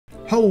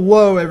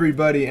Hello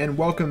everybody and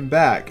welcome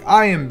back.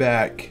 I am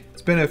back.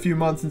 It's been a few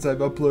months since I've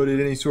uploaded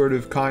any sort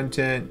of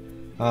content.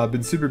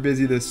 Been super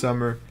busy this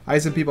summer. I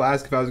had some people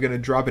ask if I was going to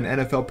drop an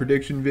NFL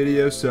prediction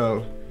video,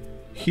 so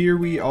here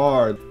we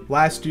are.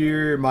 Last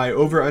year, my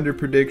over-under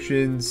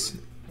predictions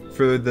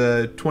for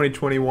the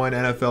 2021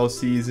 NFL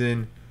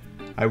season,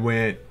 I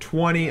went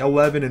 20,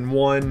 11, and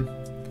 1.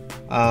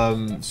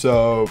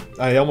 So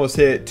I almost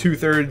hit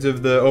 2/3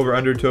 of the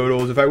over-under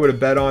totals. If I would have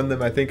bet on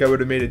them, I think I would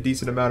have made a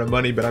decent amount of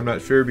money, but I'm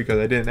not sure because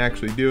I didn't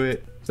actually do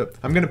it. So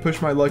I'm going to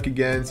push my luck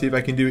again, see if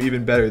I can do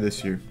even better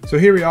this year. So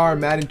here we are,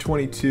 Madden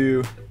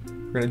 22.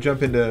 We're going to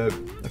jump into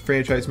a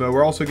franchise mode.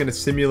 We're also going to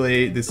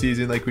simulate the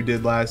season like we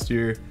did last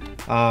year.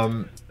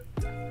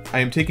 I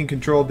am taking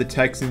control of the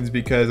Texans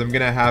because I'm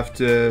going to have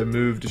to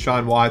move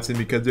Deshaun Watson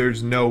because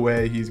there's no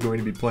way he's going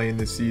to be playing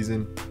this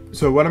season.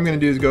 So what I'm going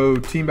to do is go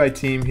team by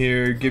team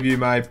here, give you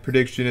my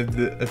prediction of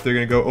if they're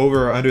going to go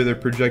over or under their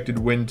projected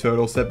win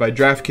total set by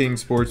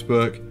DraftKings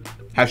Sportsbook.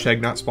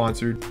 Hashtag not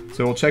sponsored.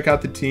 So we'll check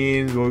out the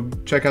teams, we'll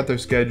check out their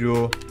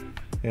schedule,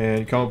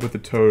 and come up with a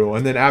total.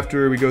 And then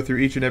after we go through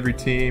each and every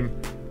team,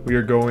 we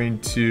are going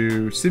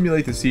to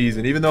simulate the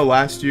season. Even though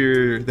last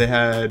year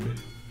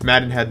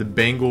Madden had the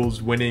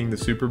Bengals winning the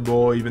Super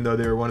Bowl, even though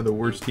they were one of the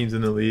worst teams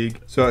in the league.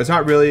 So it's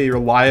not really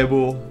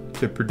reliable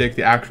to predict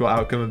the actual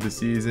outcome of the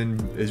season.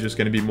 It's just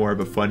going to be more of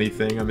a funny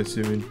thing, I'm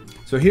assuming.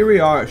 So here we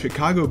are,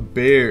 Chicago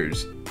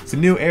Bears. It's a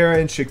new era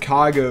in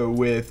Chicago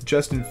with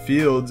Justin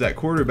Fields at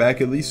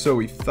quarterback, at least so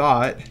we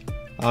thought.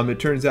 It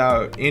turns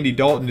out Andy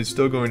Dalton is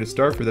still going to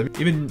start for them.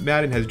 Even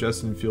Madden has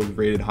Justin Fields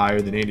rated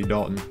higher than Andy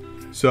Dalton.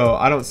 So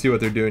I don't see what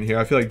they're doing here.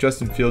 I feel like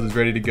Justin Fields is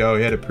ready to go.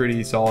 He had a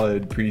pretty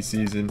solid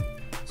preseason.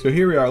 So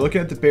here we are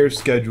looking at the Bears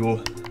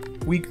schedule.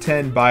 Week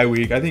 10 bye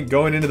week. I think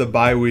going into the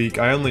bye week,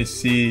 I only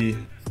see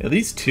at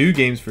least 2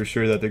 games for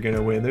sure that they're going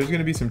to win. There's going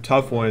to be some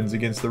tough ones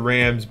against the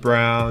Rams,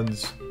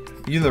 Browns,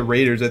 even the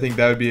Raiders. I think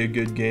that would be a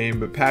good game.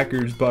 But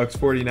Packers, Bucks,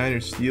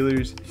 49ers,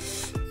 Steelers.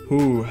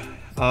 Ooh.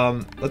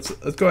 Let's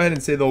go ahead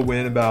and say they'll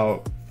win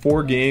about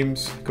 4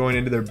 games going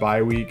into their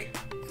bye week.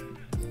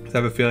 I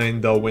have a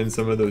feeling they'll win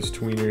some of those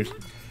tweeners.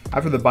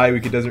 After the bye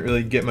week, it doesn't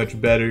really get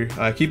much better.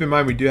 Keep in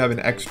mind, we do have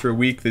an extra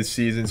week this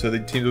season, so the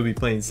teams will be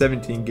playing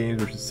 17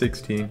 games versus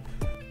 16.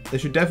 They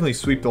should definitely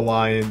sweep the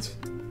Lions.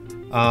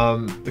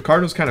 The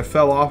Cardinals kind of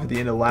fell off at the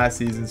end of last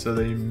season, so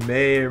they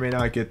may or may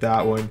not get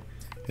that one.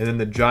 And then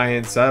the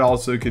Giants, that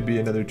also could be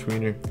another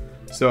tweener.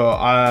 So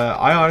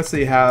I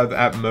honestly have,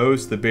 at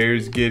most, the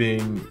Bears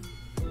getting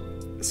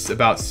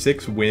about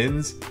 6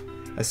 wins,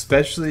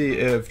 especially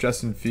if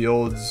Justin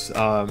Fields...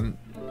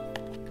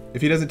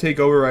 if he doesn't take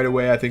over right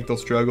away, I think they'll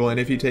struggle. And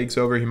if he takes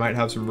over, he might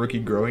have some rookie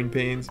growing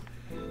pains.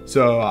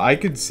 So I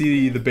could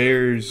see the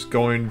Bears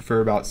going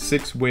for about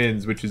 6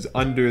 wins, which is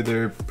under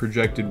their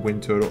projected win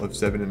total of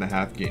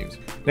 7.5 games.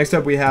 Next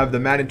up, we have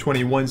the Madden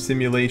 21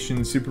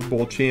 simulation Super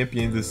Bowl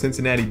champions, the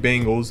Cincinnati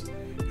Bengals,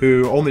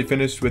 who only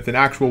finished with an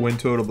actual win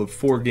total of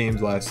 4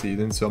 games last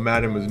season. So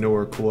Madden was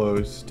nowhere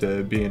close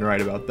to being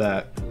right about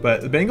that.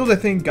 But the Bengals, I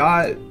think,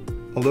 got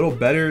a little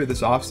better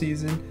this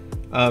offseason.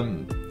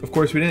 Of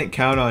course, we didn't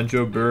count on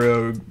Joe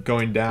Burrow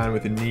going down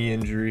with a knee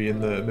injury in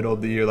the middle of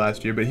the year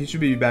last year, but he should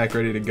be back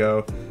ready to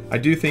go. I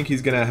do think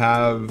he's going to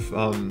have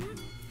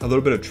a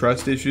little bit of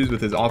trust issues with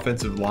his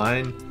offensive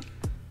line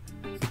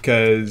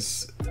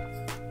because,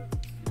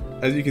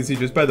 as you can see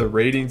just by the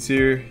ratings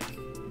here,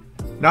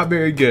 not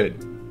very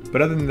good.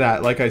 But other than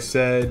that, like I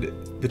said,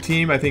 the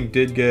team I think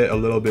did get a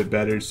little bit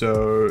better,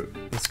 so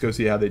let's go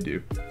see how they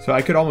do. So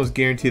I could almost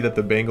guarantee that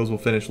the Bengals will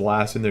finish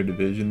last in their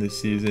division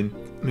this season.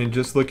 I mean,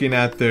 just looking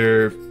at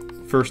their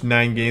first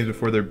 9 games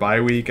before their bye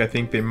week, I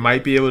think they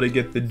might be able to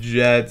get the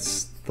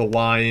Jets, the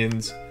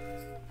Lions,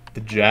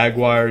 the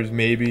Jaguars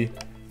maybe.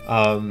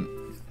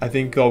 I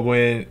think they'll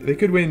win. They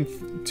could win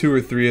 2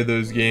 or 3 of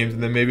those games,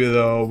 and then maybe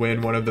they'll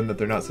win one of them that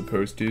they're not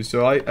supposed to.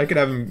 So I could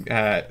have them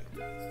at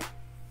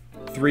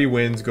 3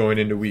 wins going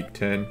into week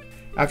 10.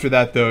 After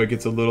that, though, it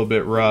gets a little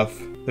bit rough.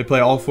 They play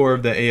all 4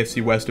 of the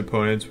AFC West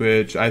opponents,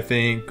 which I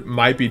think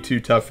might be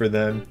too tough for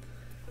them.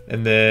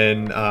 And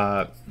then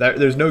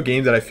there's no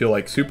game that I feel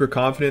like super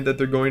confident that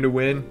they're going to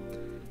win.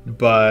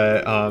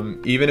 But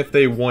even if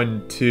they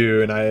won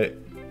 2,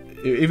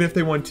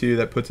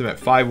 that puts them at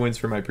 5 wins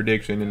for my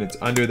prediction, and it's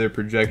under their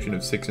projection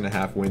of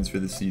 6.5 wins for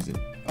the season.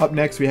 Up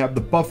next, we have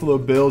the Buffalo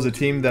Bills, a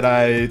team that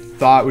I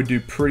thought would do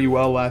pretty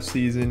well last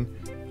season.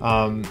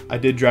 I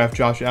did draft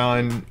Josh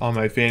Allen on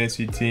my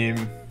fantasy team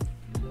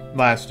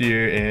last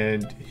year,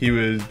 and he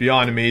was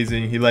beyond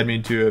amazing. He led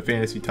me to a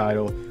fantasy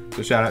title,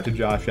 so shout out to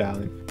Josh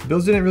Allen. The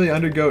Bills didn't really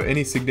undergo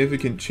any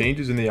significant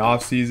changes in the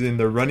offseason.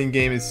 Their running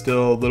game is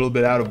still a little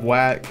bit out of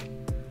whack,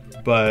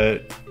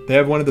 but they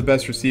have one of the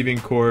best receiving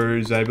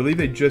cores. I believe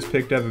they just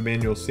picked up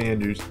Emmanuel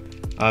Sanders.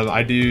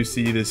 I do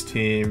see this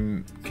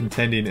team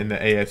contending in the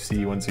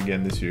AFC once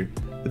again this year.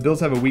 The Bills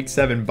have a Week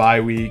 7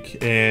 bye week,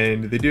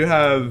 and they do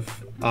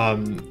have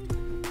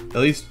at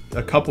least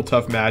a couple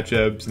tough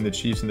matchups in the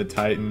Chiefs and the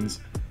Titans.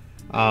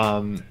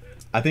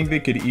 I think they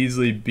could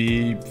easily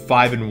be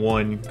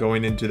 5-1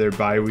 going into their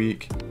bye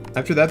week.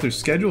 After that, their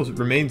schedule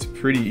remains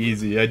pretty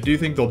easy. I do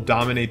think they'll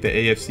dominate the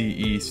AFC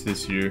East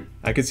this year.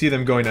 I could see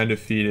them going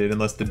undefeated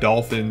unless the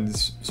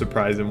Dolphins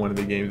surprise in one of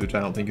the games, which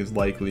I don't think is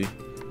likely.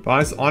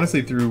 But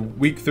honestly, through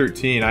week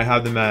 13, I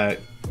have them at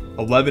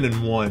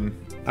 11-1.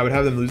 I would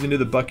have them losing to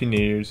the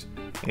Buccaneers,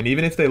 and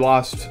even if they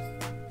lost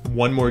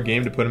one more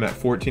game to put them at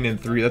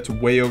 14-3, that's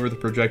way over the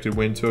projected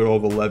win total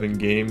of 11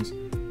 games.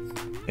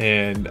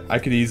 And I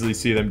could easily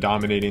see them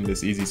dominating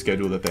this easy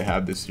schedule that they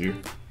have this year.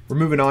 We're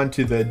moving on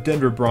to the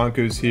Denver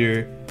Broncos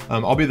here.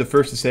 I'll be the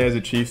first to say, as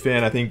a Chiefs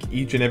fan, I think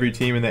each and every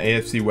team in the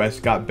AFC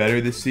West got better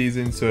this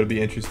season, so it'll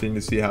be interesting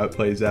to see how it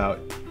plays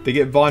out. They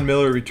get Von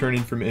Miller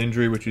returning from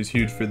injury, which is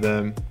huge for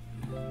them.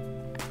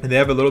 And they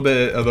have a little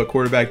bit of a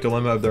quarterback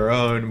dilemma of their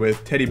own,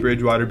 with Teddy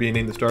Bridgewater being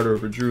named the starter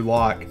over Drew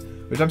Lock,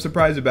 which I'm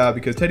surprised about,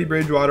 because Teddy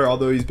Bridgewater,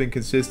 although he's been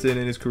consistent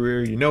in his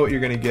career, you know what you're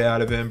going to get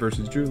out of him,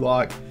 versus Drew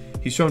Lock.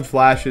 He's shown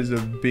flashes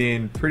of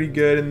being pretty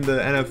good in the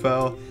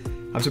NFL.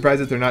 I'm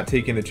surprised that they're not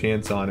taking a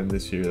chance on him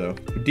this year, though.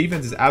 Their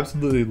defense is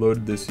absolutely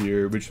loaded this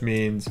year, which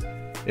means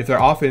if their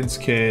offense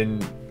can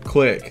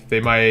click,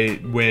 they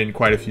might win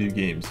quite a few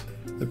games.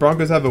 The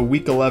Broncos have a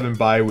Week 11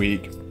 bye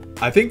week.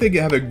 I think they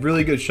have a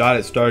really good shot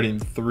at starting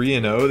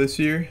 3-0 this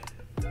year.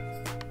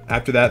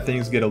 After that,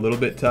 things get a little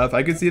bit tough.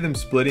 I could see them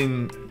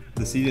splitting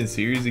the season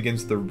series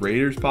against the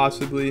Raiders,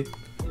 possibly.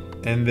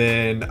 And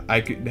then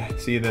I could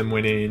see them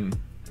winning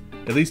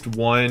at least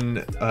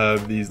one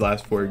of these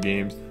last 4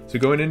 games. So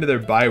going into their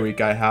bye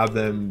week, I have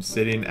them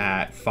sitting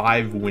at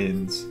 5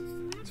 wins.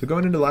 So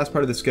going into the last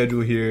part of the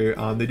schedule here,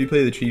 they do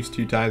play the Chiefs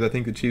 2 times. I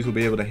think the Chiefs will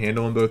be able to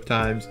handle them both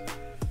times.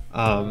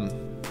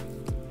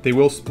 They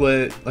will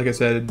split, like I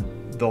said,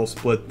 they'll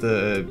split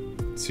the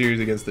series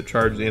against the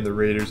Chargers and the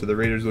Raiders. So the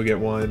Raiders will get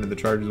one and the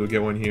Chargers will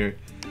get one here.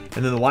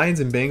 And then the Lions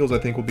and Bengals, I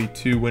think, will be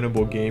 2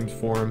 winnable games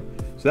for them.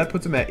 So that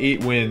puts them at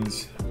 8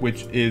 wins,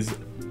 which is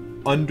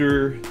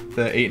under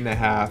the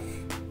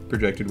 8.5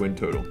 projected win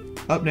total.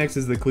 Up next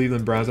is the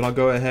Cleveland Browns, and I'll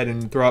go ahead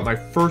and throw out my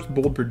first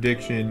bold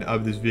prediction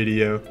of this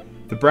video.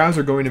 The Browns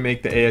are going to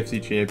make the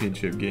AFC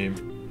Championship game.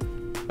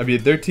 I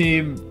mean, their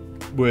team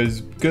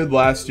was good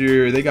last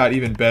year. They got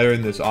even better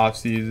in this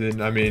offseason.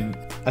 I mean,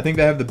 I think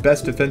they have the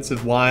best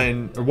defensive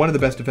line, or one of the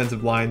best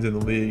defensive lines in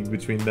the league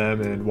between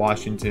them and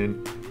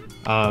Washington.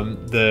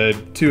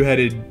 The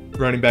two-headed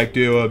running back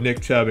duo of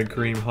Nick Chubb and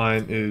Kareem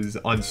Hunt is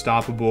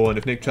unstoppable, and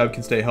if Nick Chubb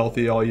can stay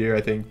healthy all year,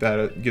 I think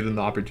that gives them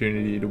the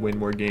opportunity to win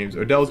more games.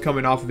 Odell's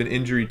coming off of an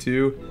injury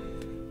too.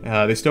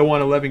 They still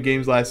won 11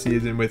 games last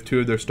season with 2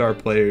 of their star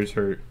players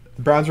hurt.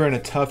 The Browns are in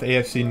a tough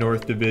AFC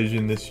North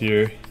division this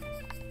year,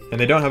 and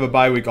they don't have a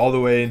bye week all the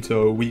way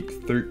until week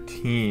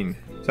 13.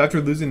 So after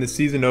losing the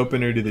season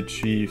opener to the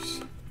Chiefs,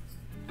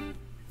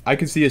 I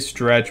could see a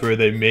stretch where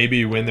they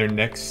maybe win their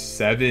next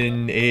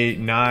 7, 8,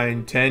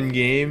 9, 10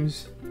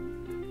 games.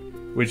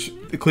 Which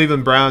the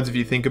Cleveland Browns, if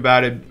you think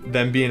about it,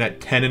 them being at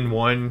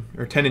 10-1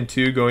 or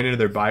 10-2 going into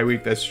their bye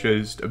week, that's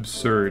just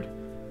absurd.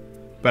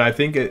 But I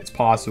think it's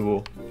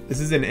possible. This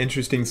is an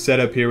interesting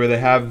setup here where they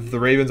have the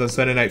Ravens on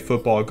Sunday Night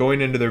Football going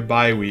into their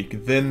bye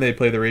week. Then they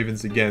play the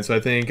Ravens again. So I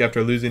think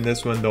after losing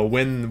this one, they'll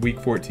win the Week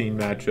 14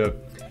 matchup.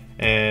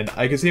 And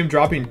I can see them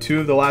dropping 2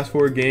 of the last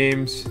 4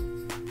 games.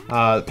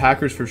 The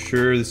Packers for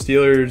sure. The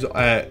Steelers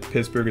at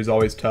Pittsburgh is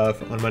always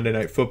tough on Monday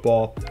Night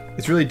Football.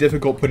 It's really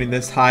difficult putting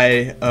this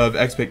high of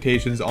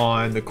expectations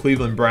on the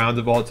Cleveland Browns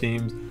of all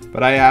teams,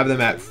 but I have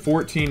them at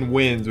 14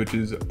 wins, which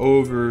is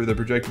over the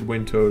projected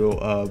win total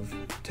of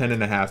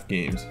 10.5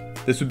 games.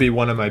 This would be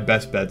one of my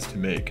best bets to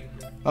make.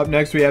 Up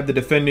next, we have the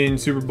defending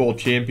Super Bowl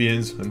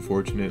champions,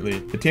 unfortunately,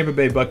 the Tampa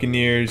Bay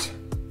Buccaneers.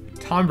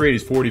 Tom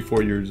Brady's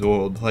 44 years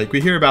old. Like,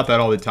 we hear about that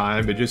all the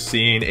time, but just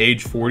seeing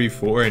age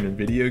 44 in a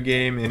video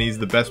game and he's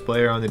the best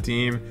player on the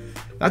team,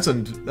 that's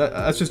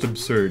just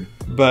absurd.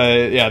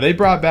 But yeah, they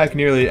brought back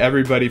nearly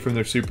everybody from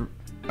their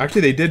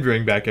Actually, they did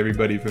bring back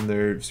everybody from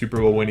their Super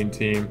Bowl winning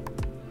team.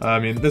 I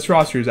mean, this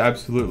roster is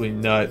absolutely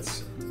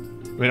nuts.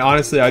 I mean,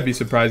 honestly, I'd be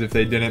surprised if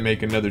they didn't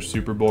make another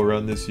Super Bowl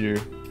run this year.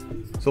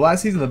 So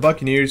last season, the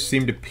Buccaneers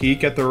seemed to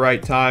peak at the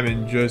right time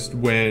and just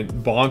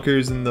went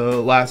bonkers in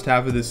the last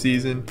half of the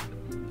season.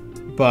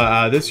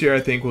 But this year, I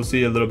think we'll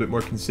see a little bit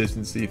more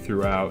consistency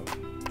throughout.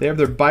 They have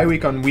their bye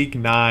week on week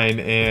 9,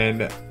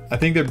 and I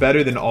think they're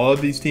better than all of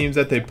these teams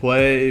that they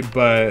play,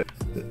 but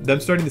them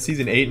starting the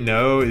season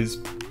 8-0 is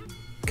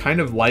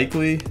kind of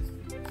likely.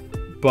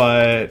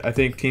 But I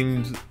think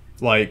teams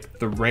like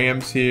the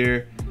Rams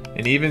here,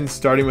 and even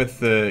starting with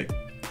the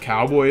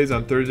Cowboys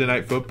on Thursday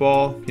Night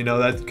Football, you know,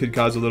 that could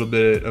cause a little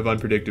bit of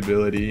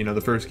unpredictability, you know,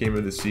 the first game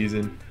of the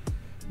season.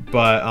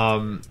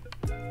 But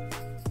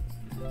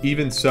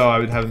even so, I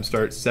would have them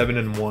start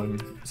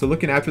 7-1. So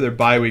looking after their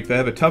bye week, they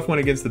have a tough one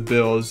against the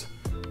Bills.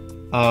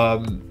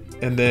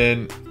 And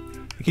then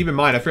keep in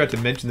mind, I forgot to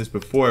mention this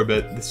before,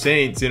 but the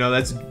Saints, you know,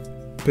 that's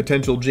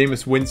potential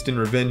Jameis Winston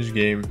revenge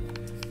game.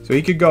 So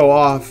he could go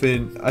off,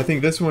 and I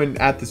think this one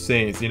at the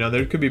Saints, you know,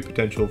 there could be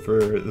potential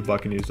for the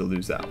Buccaneers to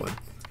lose that one.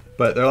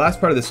 But their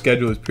last part of the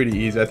schedule is pretty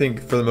easy. I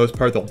think for the most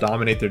part, they'll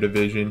dominate their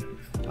division.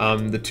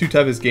 The 2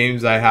 toughest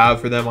games I have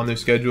for them on their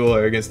schedule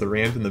are against the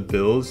Rams and the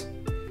Bills.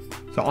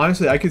 So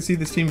honestly, I could see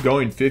this team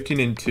going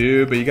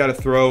 15-2, but you got to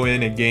throw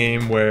in a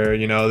game where,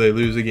 you know, they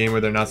lose a game where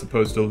they're not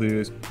supposed to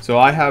lose. So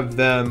I have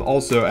them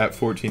also at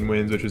 14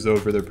 wins, which is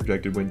over their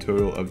projected win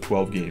total of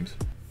 12 games.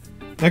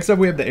 Next up,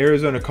 we have the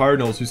Arizona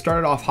Cardinals, who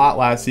started off hot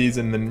last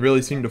season and then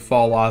really seemed to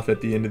fall off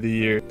at the end of the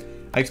year.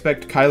 I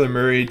expect Kyler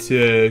Murray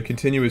to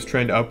continue his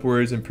trend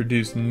upwards and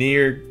produce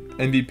near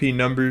MVP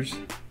numbers,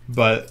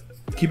 but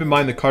keep in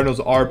mind the Cardinals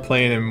are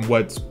playing in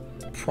what's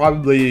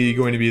probably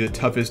going to be the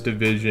toughest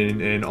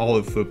division in all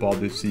of football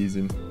this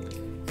season.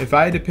 If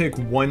I had to pick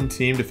one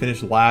team to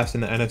finish last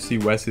in the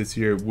NFC West this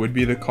year, it would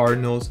be the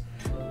Cardinals,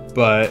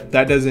 but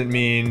that doesn't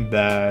mean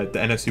that the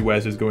NFC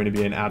West is going to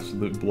be an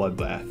absolute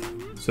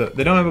bloodbath. So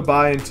they don't have a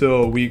bye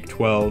until week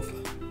 12.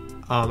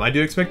 I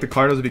do expect the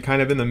Cardinals to be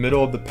kind of in the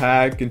middle of the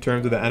pack in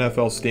terms of the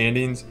NFL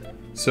standings.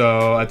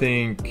 So I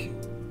think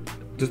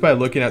just by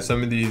looking at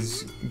some of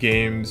these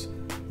games,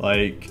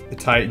 like the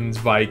Titans,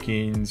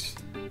 Vikings,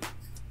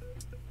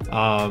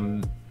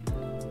 Rams,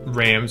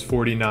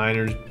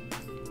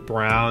 49ers,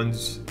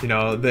 Browns, you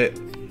know,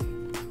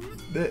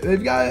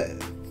 they've got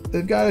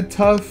a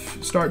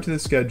tough start to the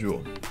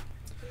schedule.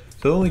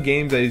 So the only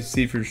games I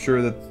see for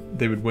sure that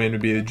they would win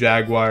would be the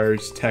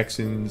Jaguars,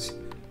 Texans,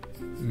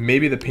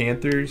 maybe the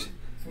Panthers.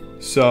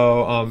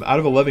 So out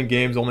of 11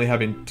 games, only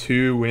having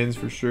 2 wins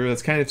for sure,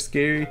 that's kind of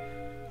scary.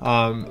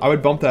 I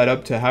would bump that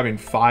up to having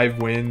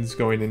 5 wins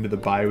going into the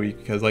bye week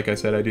because, like I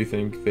said, I do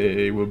think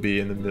they will be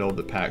in the middle of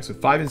the pack. So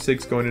 5 and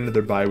 6 going into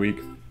their bye week.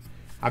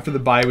 After the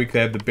bye week, they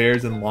have the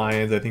Bears and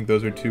Lions. I think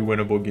those are 2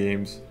 winnable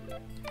games.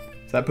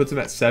 So that puts them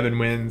at 7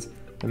 wins.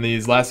 And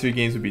these last 3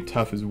 games would be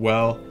tough as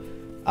well.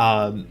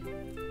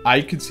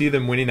 I could see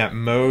them winning at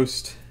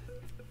most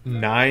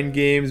 9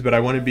 games, but I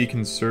want to be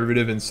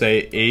conservative and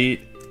say 8.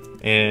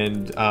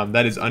 And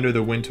that is under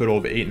the win total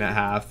of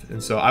 8.5.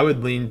 And so I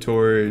would lean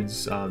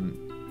towards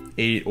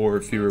 8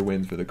 or fewer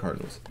wins for the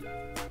Cardinals.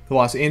 The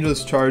Los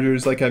Angeles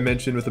Chargers, like I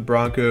mentioned with the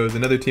Broncos,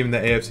 another team in the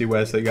AFC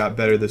West that got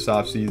better this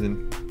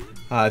offseason.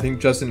 I think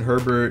Justin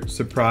Herbert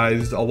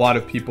surprised a lot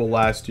of people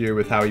last year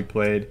with how he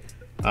played.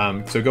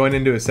 So going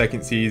into his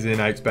second season,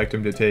 I expect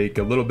him to take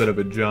a little bit of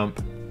a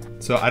jump.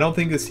 So I don't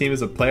think this team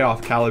is a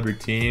playoff caliber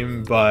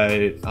team, but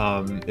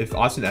if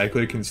Austin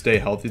Eckler can stay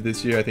healthy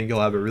this year, I think he'll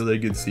have a really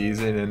good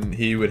season and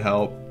he would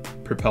help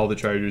propel the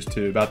Chargers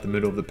to about the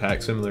middle of the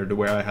pack, similar to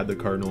where I had the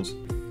Cardinals.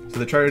 So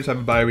the Chargers have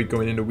a bye week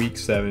going into week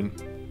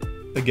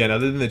 7. Again,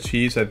 other than the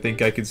Chiefs, I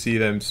think I could see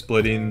them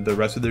splitting the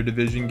rest of their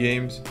division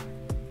games.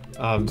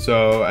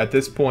 So at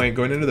this point,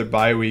 going into their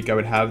bye week, I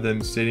would have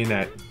them sitting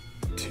at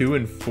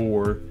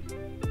 2-4.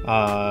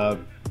 I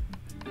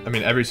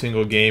mean, every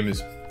single game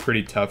is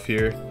pretty tough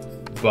here,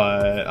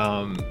 but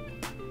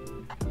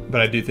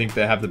I do think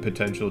they have the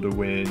potential to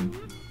win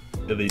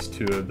at least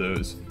 2 of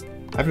those.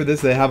 After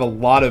this, they have a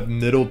lot of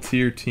middle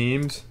tier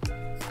teams.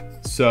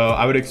 So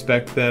I would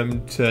expect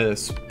them to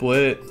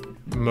split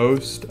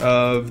most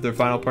of their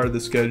final part of the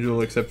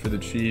schedule except for the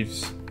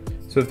Chiefs.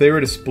 So if they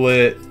were to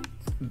split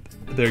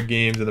their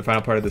games in the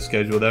final part of the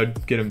schedule, that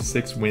would get them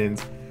 6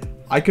 wins.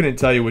 I couldn't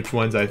tell you which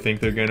ones I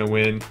think they're going to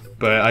win,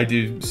 but I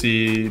do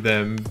see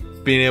them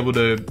being able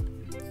to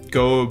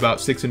go about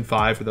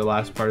 6-5 for the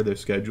last part of their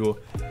schedule.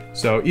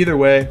 So either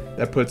way,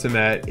 that puts them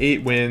at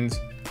 8 wins,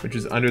 which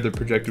is under the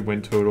projected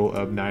win total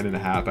of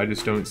 9.5. I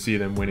just don't see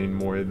them winning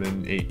more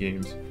than 8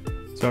 games.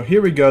 So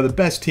here we go, the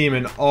best team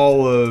in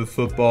all of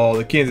football,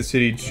 the Kansas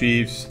City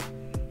Chiefs.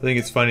 I think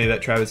it's funny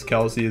that Travis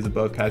Kelce is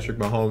above Patrick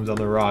Mahomes on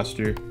the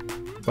roster,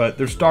 but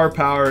their star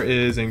power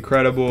is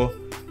incredible.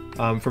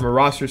 From a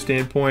roster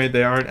standpoint,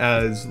 they aren't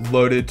as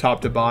loaded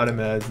top to bottom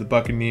as the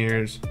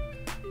Buccaneers,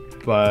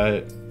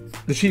 but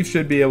the Chiefs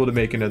should be able to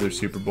make another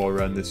Super Bowl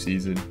run this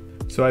season.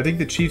 So I think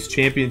the Chiefs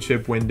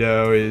championship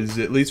window is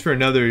at least for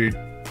another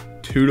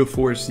 2 to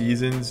 4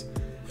 seasons.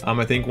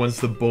 I think once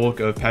the bulk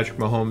of Patrick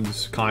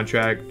Mahomes'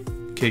 contract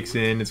kicks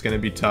in, it's going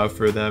to be tough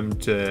for them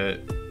to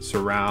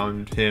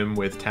surround him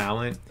with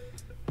talent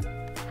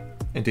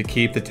and to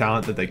keep the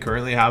talent that they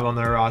currently have on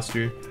their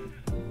roster.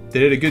 They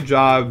did a good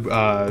job,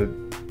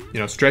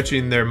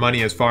 stretching their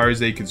money as far as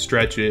they could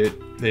stretch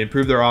it. They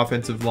improved their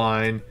offensive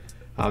line.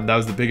 That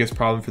was the biggest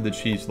problem for the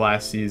Chiefs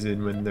last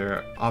season when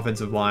their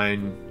offensive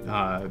line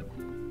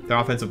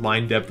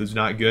depth was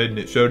not good, and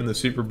it showed in the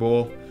Super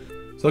Bowl.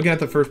 So looking at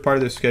the first part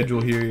of their schedule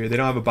here, they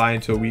don't have a bye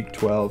until week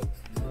 12.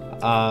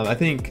 I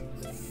think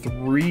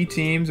 3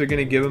 teams are going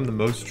to give them the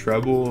most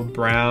trouble: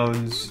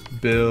 Browns,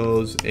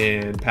 Bills,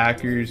 and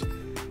Packers.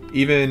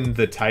 Even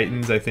the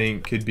Titans, I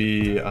think, could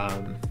be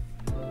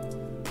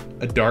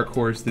a dark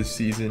horse this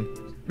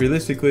season.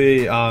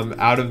 Realistically,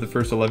 out of the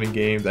first 11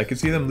 games, I could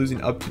see them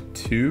losing up to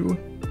 2.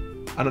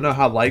 I don't know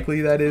how likely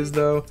that is,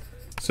 though.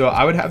 So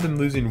I would have them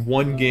losing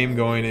 1 game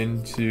going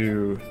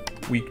into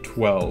week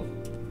 12.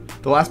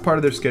 The last part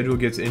of their schedule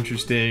gets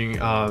interesting.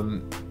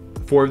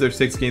 4 of their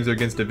 6 games are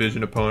against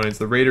division opponents.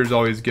 The Raiders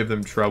always give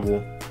them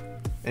trouble.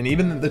 And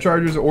even the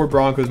Chargers or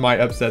Broncos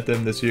might upset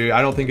them this year.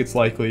 I don't think it's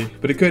likely,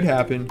 but it could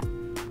happen.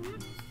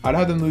 I'd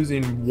have them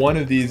losing 1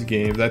 of these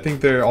games. I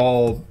think they're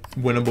all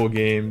winnable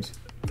games.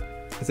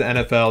 It's the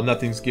NFL,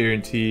 nothing's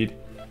guaranteed.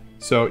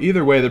 So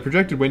either way, the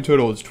projected win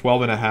total is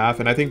 12.5,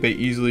 and I think they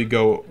easily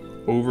go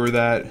over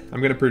that. I'm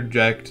going to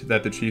project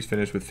that the Chiefs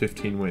finish with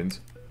 15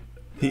 wins.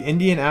 The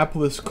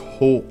Indianapolis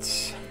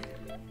Colts.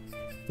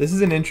 This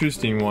is an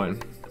interesting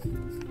one.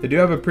 They do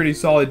have a pretty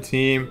solid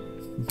team,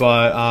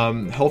 but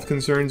health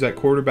concerns at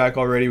quarterback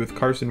already with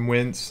Carson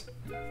Wentz.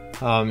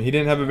 He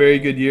didn't have a very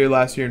good year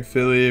last year in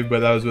Philly, but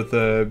that was with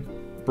a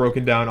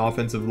broken down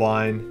offensive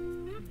line,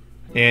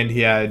 and he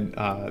had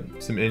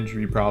some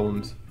injury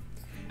problems.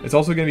 It's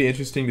also going to be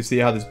interesting to see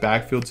how this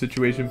backfield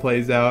situation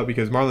plays out,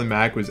 because Marlon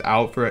Mack was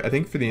out for, I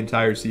think, for the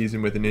entire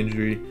season with an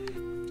injury.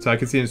 So I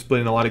could see him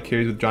splitting a lot of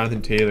carries with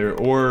Jonathan Taylor,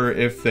 or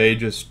if they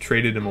just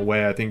traded him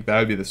away, I think that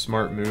would be the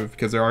smart move,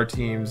 because there are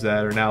teams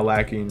that are now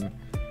lacking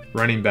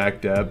running back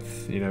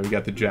depth. You know, we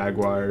got the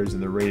Jaguars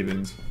and the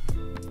Ravens.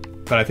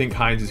 But I think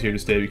Hines is here to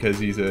stay because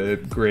he's a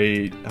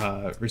great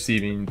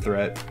receiving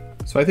threat.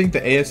 So I think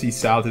the AFC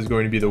South is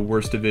going to be the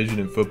worst division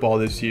in football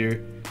this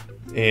year.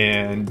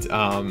 And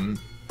I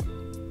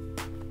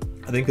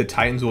think the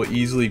Titans will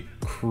easily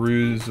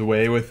cruise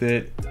away with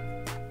it.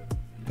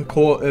 The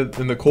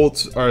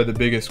Colts are the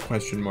biggest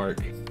question mark.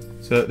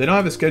 So they don't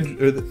have a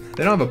schedule, or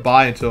they don't have a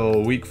bye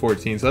until week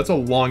 14. So that's a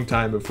long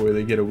time before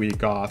they get a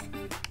week off.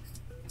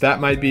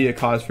 That might be a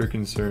cause for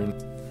concern.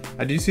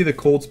 I do see the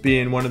Colts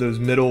being one of those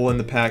middle in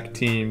the pack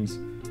teams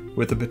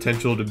with the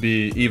potential to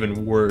be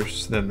even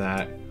worse than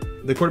that.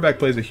 The quarterback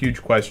play is a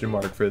huge question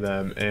mark for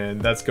them, and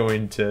that's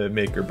going to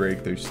make or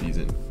break their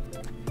season.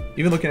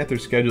 Even looking at their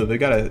schedule, they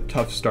got a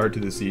tough start to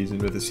the season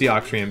with the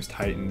Seahawks, Rams,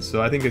 Titans,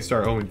 so I think they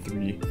start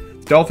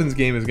 0-3. The Dolphins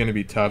game is going to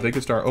be tough. They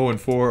could start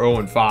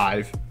 0-4,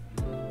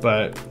 0-5,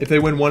 but if they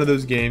win one of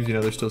those games, you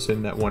know, they're still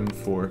sitting at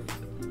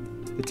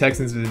 1-4. The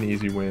Texans is an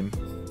easy win.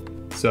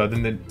 So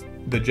then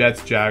the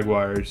Jets,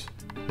 Jaguars,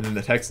 and then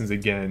the Texans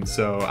again.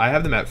 So I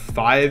have them at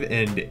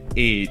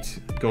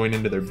 5-8 going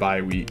into their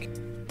bye week.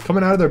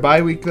 Coming out of their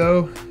bye week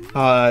though,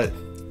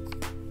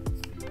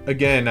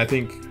 again, I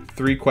think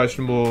three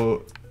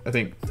questionable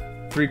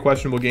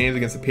games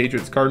against the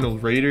Patriots,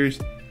 Cardinals, Raiders.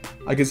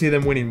 I could see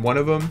them winning one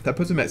of them. That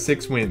puts them at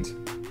 6 wins.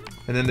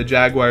 And then the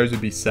Jaguars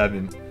would be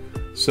 7.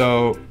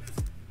 So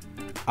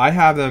I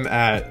have them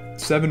at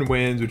 7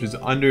 wins, which is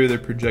under their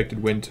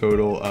projected win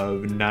total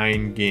of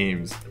 9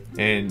 games.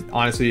 And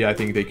honestly, I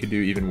think they could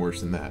do even worse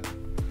than that.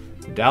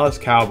 The Dallas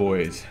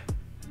Cowboys.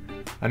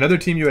 Another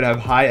team you would have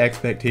high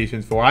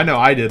expectations for. I know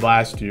I did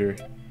last year.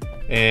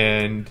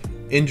 And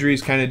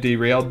injuries kind of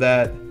derailed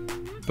that.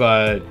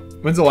 But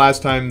when's the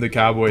last time the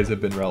Cowboys have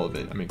been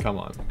relevant? I mean, come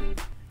on.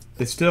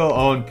 They still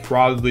own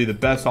probably the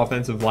best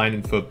offensive line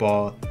in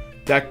football.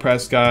 Dak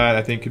Prescott,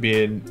 I think, could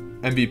be an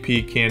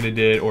MVP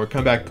candidate or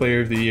comeback player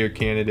of the year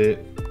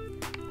candidate.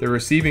 Their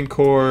receiving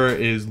core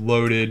is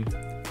loaded.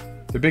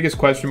 The biggest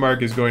question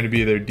mark is going to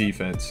be their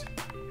defense.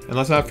 And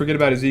let's not forget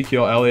about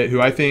Ezekiel Elliott,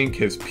 who I think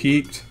has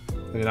peaked.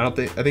 I mean, I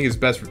think his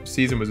best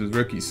season was his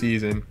rookie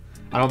season.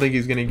 I don't think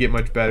he's going to get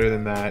much better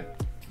than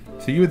that.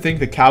 So you would think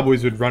the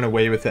Cowboys would run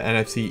away with the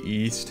NFC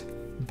East,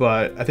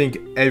 but I think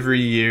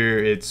every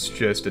year it's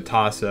just a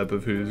toss-up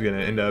of who's going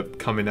to end up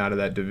coming out of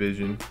that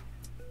division,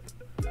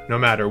 no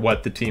matter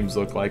what the teams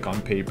look like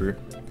on paper.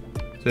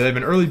 So they have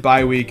an early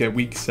bye week at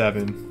week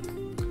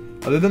 7.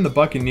 Other than the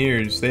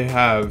Buccaneers, they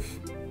have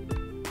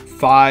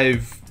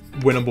 5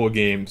 winnable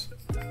games.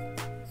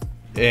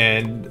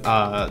 And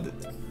the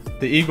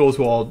Eagles,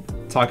 who I'll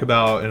talk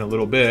about in a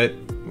little bit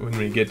when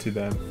we get to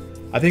them,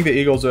 I think the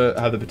Eagles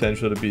have the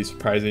potential to be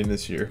surprising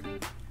this year.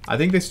 I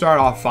think they start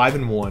off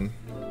 5-1,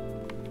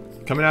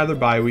 coming out of their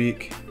bye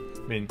week.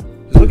 I mean,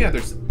 just looking at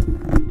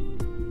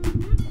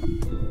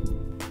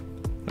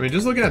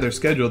their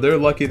schedule, they're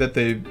lucky that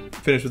they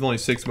finished with only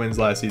 6 wins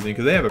last season,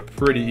 because they have a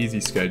pretty easy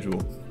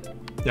schedule.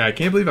 Yeah, I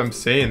can't believe I'm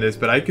saying this,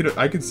 but I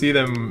could see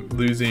them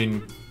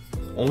losing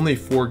only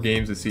 4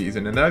 games this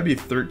season, and that would be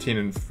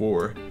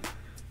 13-4,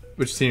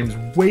 which seems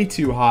way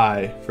too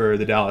high for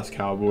the Dallas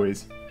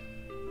Cowboys.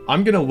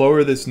 I'm going to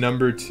lower this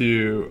number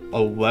to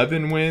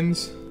 11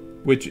 wins,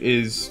 which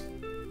is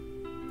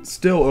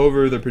still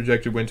over the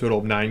projected win total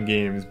of 9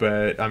 games,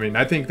 but I mean,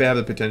 I think they have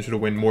the potential to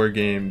win more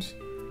games,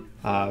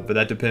 but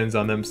that depends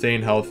on them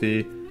staying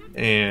healthy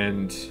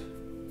and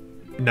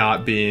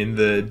not being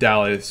the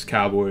Dallas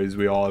Cowboys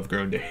we all have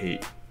grown to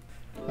hate.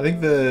 I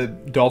think the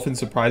Dolphins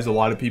surprised a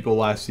lot of people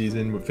last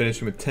season,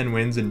 finishing with 10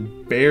 wins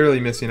and barely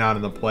missing out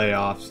in the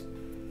playoffs.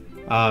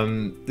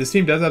 This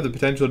team does have the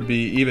potential to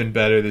be even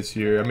better this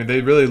year. I mean,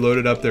 they really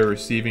loaded up their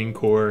receiving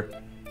core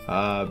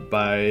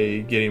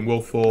by getting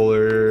Will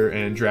Fuller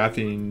and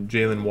drafting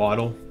Jalen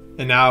Waddle.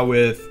 And now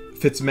with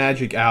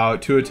Fitzmagic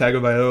out, Tua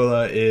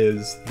Tagovailoa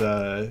is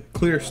the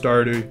clear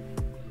starter.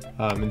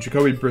 And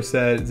Jacoby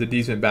Brissett is a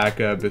decent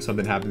backup if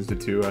something happens to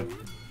Tua.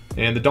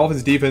 And the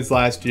Dolphins' defense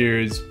last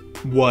year is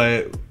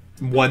what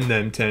won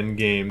them 10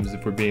 games,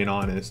 if we're being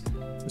honest.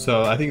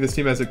 So I think this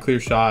team has a clear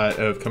shot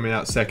of coming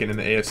out second in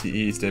the AFC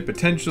East and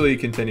potentially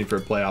contending for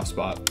a playoff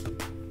spot.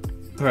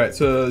 Alright,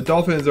 so the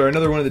Dolphins are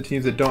another one of the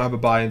teams that don't have a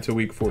bye until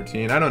week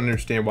 14. I don't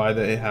understand why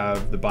they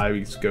have the bye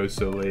weeks go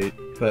so late.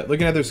 But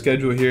looking at their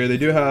schedule here, they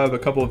do have a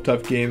couple of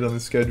tough games on the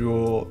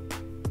schedule.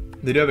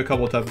 They do have a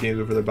couple of tough games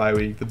before their bye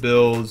week. The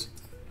Bills,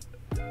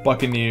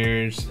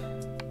 Buccaneers,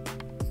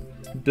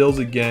 Bills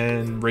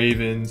again,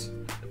 Ravens.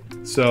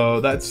 So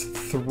that's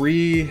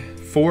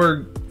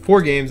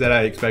four games that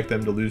I expect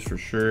them to lose for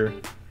sure.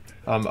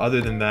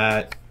 Other than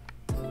that,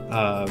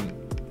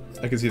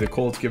 I can see the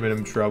Colts giving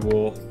them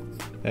trouble,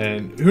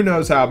 and who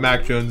knows how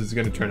Mac Jones is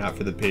going to turn out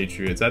for the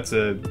Patriots. That's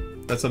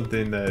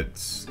something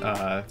that's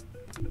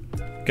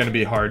going to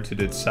be hard to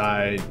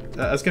decide.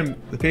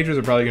 The Patriots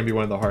are probably going to be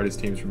one of the hardest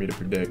teams for me to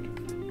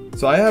predict.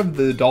 So I have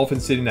the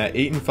Dolphins sitting at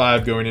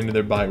 8-5 going into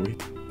their bye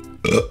week,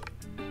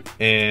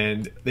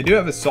 and they do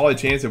have a solid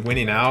chance of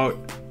winning out.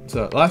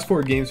 So last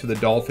 4 games for the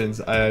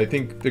Dolphins, I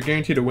think they're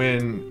guaranteed to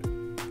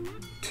win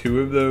 2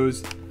 of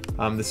those.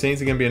 The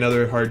Saints are going to be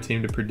another hard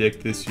team to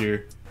predict this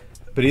year.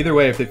 But either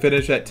way, if they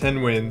finish at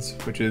 10 wins,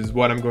 which is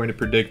what I'm going to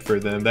predict for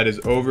them, that is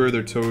over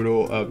their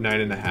total of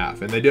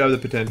 9.5. And they do have the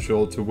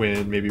potential to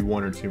win maybe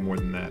 1 or 2 more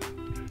than that.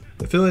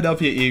 The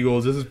Philadelphia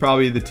Eagles, this is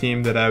probably the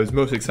team that I was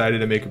most excited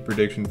to make a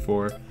prediction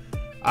for.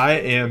 I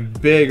am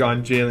big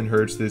on Jalen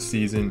Hurts this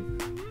season.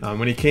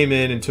 When he came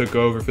in and took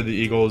over for the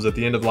Eagles at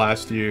the end of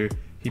last year,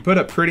 he put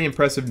up pretty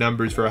impressive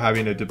numbers for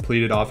having a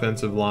depleted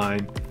offensive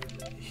line.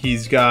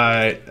 He's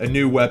got a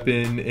new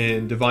weapon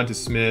in Devonta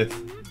Smith,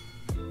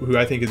 who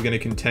I think is going to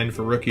contend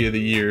for Rookie of the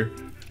Year.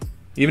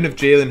 Even if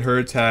Jalen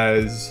Hurts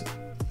has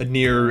a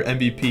near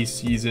MVP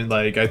season,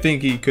 like I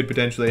think he could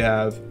potentially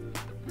have.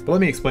 But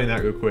let me explain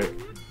that real quick.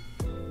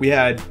 We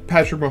had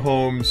Patrick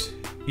Mahomes,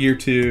 year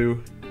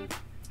 2,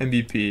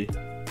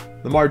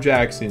 MVP. Lamar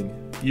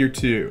Jackson, year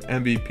 2,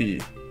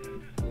 MVP.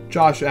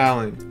 Josh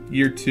Allen,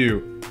 year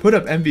 2. Put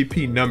up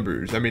MVP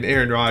numbers. I mean,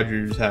 Aaron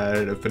Rodgers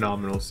had a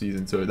phenomenal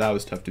season, so that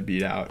was tough to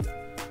beat out.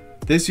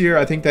 This year,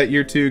 I think that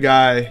year 2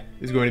 guy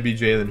is going to be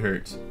Jalen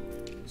Hurts.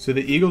 So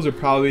the Eagles are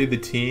probably the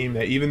team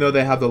that, even though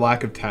they have the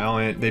lack of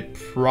talent, they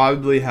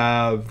probably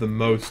have the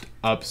most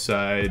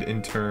upside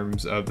in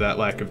terms of that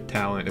lack of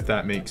talent, if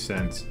that makes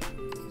sense.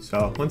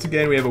 So once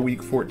again, we have a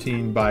week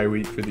 14 bye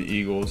week for the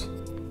Eagles.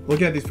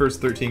 Looking at these first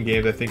 13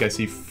 games, I think I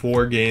see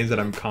 4 games that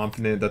I'm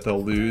confident that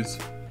they'll lose,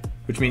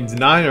 which means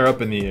 9 are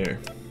up in the air.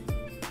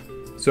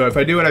 So if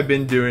I do what I've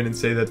been doing and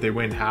say that they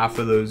win half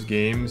of those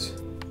games,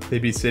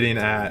 they'd be sitting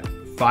at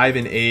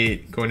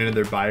 5-8 going into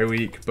their bye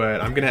week, but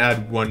I'm going to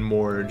add 1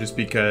 more just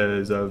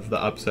because of the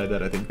upside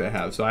that I think they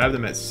have. So I have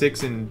them at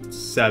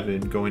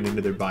 6-7 going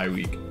into their bye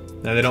week.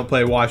 Now they don't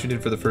play Washington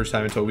for the first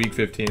time until week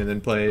 15 and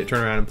then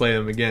turn around and play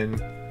them again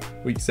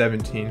week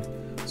 17.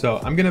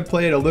 So I'm going to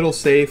play it a little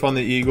safe on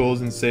the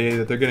Eagles and say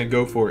that they're going to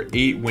go for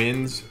 8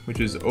 wins, which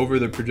is over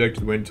the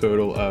projected win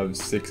total of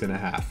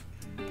 6.5.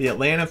 The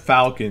Atlanta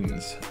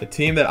Falcons, a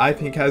team that I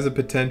think has the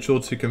potential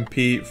to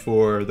compete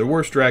for the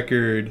worst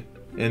record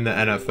in the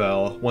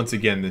NFL once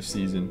again this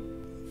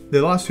season.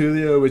 They lost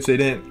Julio, which they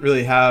didn't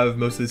really have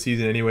most of the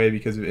season anyway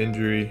because of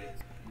injury,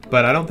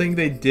 but I don't think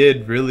they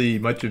did really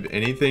much of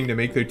anything to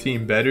make their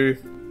team better.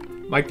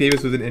 Mike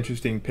Davis was an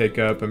interesting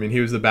pickup. I mean, he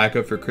was the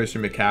backup for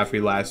Christian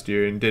McCaffrey last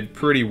year and did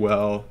pretty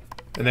well.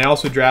 And they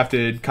also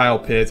drafted Kyle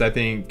Pitts. I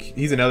think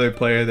he's another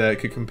player that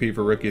could compete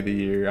for Rookie of the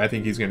Year. I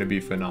think he's going to be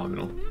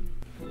phenomenal.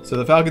 So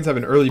the Falcons have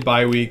an early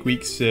bye week,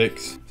 week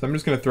 6. So I'm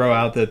just going to throw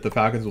out that the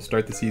Falcons will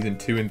start the season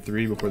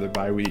 2-3 before their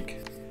bye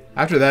week.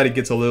 After that, it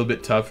gets a little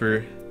bit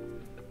tougher.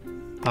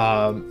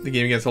 The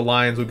game against the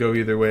Lions will go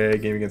either way. A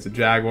game against the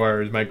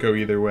Jaguars might go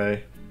either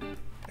way.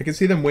 I can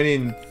see them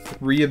winning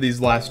 3 of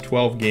these last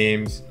 12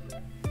 games.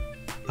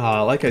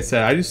 Like I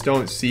said, I just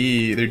don't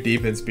see their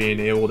defense being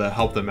able to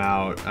help them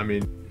out. I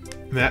mean,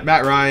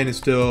 Matt Ryan is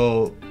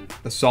still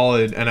a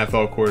solid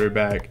NFL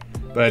quarterback,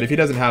 but if he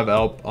doesn't have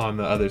help on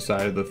the other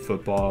side of the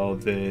football,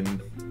 then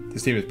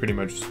this team is pretty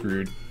much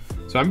screwed.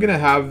 So I'm going to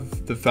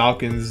have the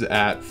Falcons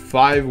at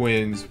 5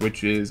 wins,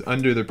 which is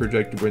under the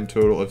projected win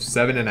total of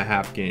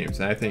 7.5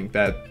 games. And I think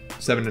that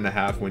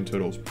 7.5 win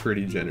total is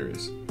pretty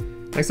generous.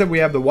 Next up, we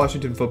have the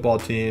Washington football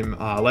team.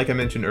 Like I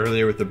mentioned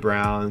earlier with the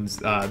Browns,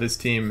 this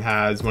team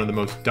has one of the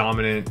most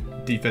dominant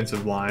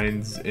defensive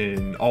lines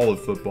in all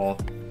of football.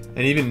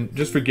 And even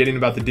just forgetting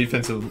about the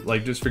defensive,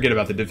 just forget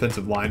about the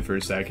defensive line for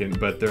a second,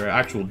 but their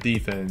actual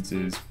defense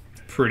is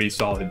pretty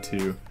solid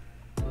too.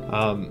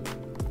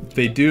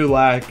 They do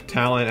lack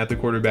talent at the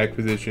quarterback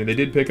position. They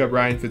did pick up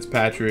Ryan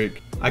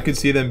Fitzpatrick. I could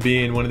see them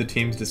being one of the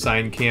teams to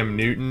sign Cam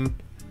Newton,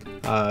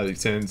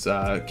 since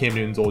Cam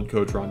Newton's old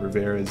coach Ron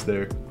Rivera is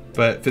there.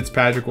 But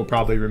Fitzpatrick will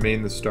probably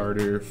remain the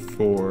starter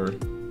for,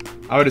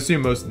 I would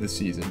assume, most of the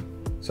season.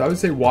 So I would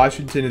say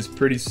Washington is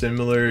pretty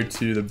similar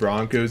to the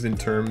Broncos in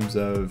terms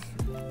of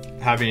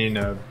having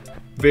a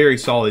very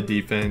solid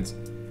defense,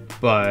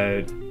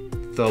 but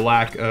the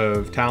lack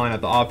of talent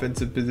at the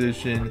offensive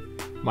position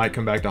might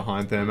come back to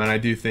haunt them. And I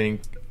do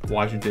think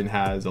Washington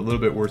has a little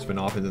bit worse of an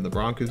offense than the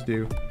Broncos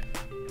do.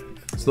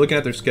 So looking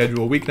at their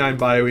schedule, week 9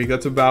 bye week,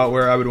 that's about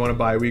where I would want to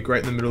bye week, right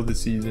in the middle of the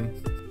season.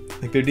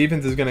 Their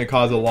defense is going to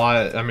cause a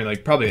lot,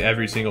 probably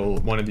every single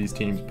one of these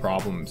teams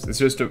problems. It's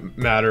just a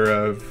matter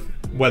of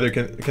whether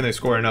can they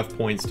score enough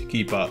points to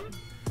keep up.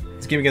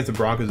 This game against the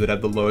Broncos would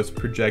have the lowest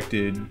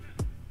projected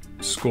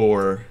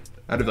score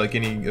out of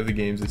any of the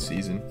games this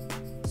season.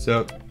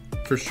 So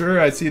for sure,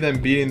 I see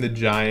them beating the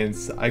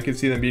Giants. I could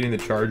see them beating the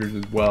Chargers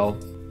as well.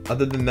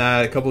 Other than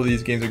that, a couple of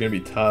these games are going to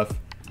be tough.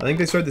 I think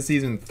they start the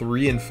season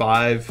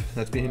 3-5.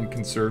 That's being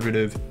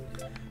conservative.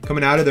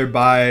 Coming out of their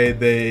bye,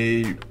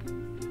 they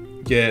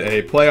get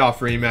a playoff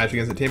rematch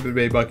against the Tampa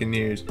Bay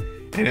Buccaneers.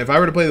 And if I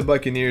were to play the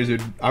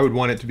Buccaneers, I would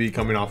want it to be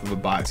coming off of a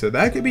bye. So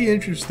that could be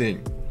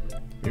interesting.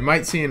 We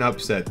might see an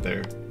upset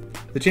there.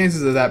 The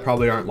chances of that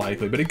probably aren't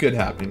likely, but it could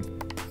happen.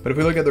 But if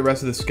we look at the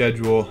rest of the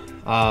schedule,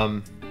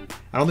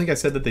 I don't think I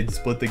said that they'd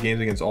split the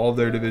games against all of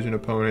their division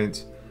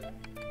opponents.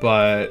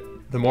 But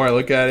the more I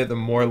look at it, the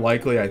more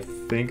likely I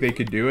think they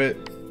could do it.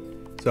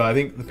 So I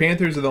think the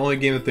Panthers are the only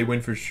game that they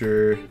win for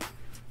sure.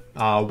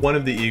 One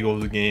of the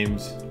Eagles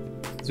games.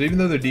 So even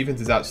though their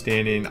defense is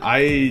outstanding,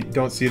 I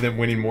don't see them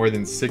winning more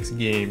than 6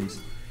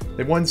 games.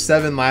 They've won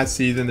 7 last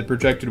season. The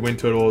projected win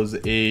total is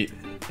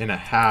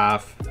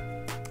 8.5.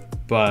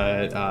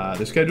 But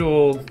the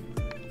schedule,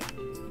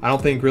 I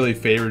don't think really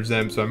favors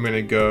them. So I'm going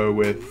to go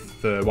with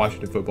the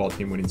Washington football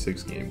team winning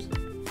 6 games.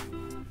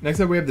 Next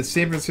up, we have the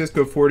San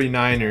Francisco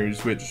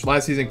 49ers, which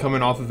last season,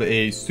 coming off of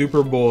a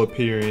Super Bowl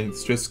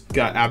appearance, just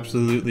got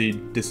absolutely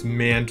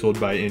dismantled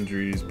by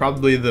injuries.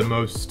 Probably the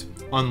most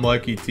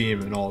unlucky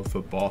team in all of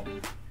football.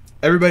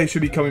 Everybody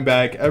should be coming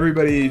back.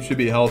 Everybody should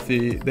be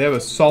healthy. They have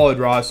a solid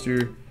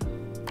roster.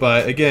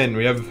 But again,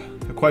 we have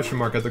a question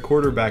mark at the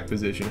quarterback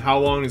position. How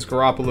long is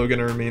Garoppolo going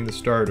to remain the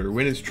starter?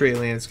 When is Trey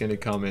Lance going to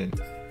come in?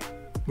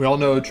 We all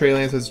know Trey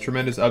Lance has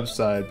tremendous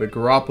upside, but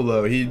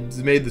Garoppolo,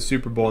 he's made the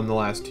Super Bowl in the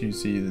last 2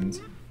 seasons.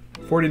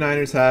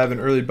 49ers have an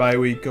early bye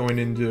week going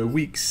into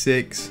week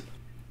 6.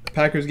 The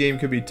Packers game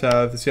could be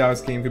tough. The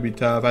Seahawks game could be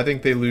tough. I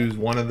think they lose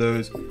one of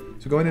those.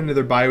 So going into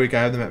their bye week,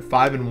 I have them at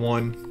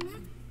 5-1.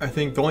 I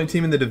think the only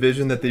team in the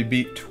division that they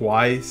beat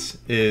twice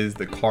is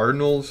the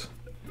Cardinals.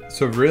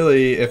 So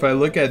really, if I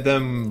look at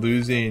them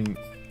losing,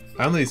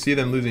 I only see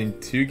them losing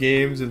 2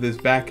 games of this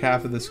back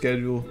half of the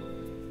schedule.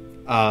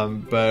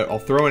 But I'll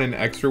throw in an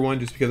extra one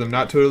just because I'm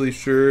not totally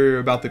sure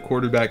about the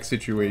quarterback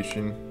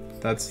situation.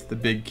 That's the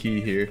big key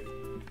here.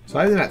 So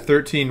I have them at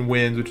 13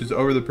 wins, which is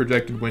over the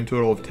projected win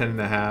total of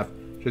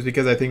 10.5, just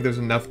because I think there's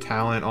enough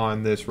talent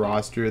on this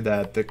roster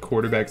that the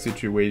quarterback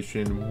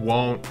situation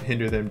won't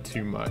hinder them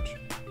too much.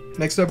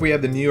 Next up, we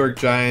have the New York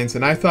Giants,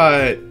 and I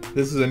thought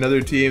this is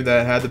another team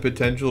that had the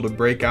potential to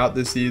break out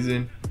this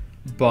season,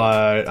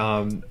 but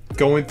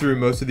going through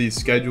most of these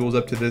schedules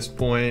up to this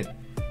point,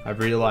 I've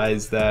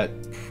realized that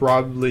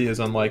probably is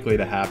unlikely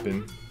to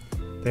happen.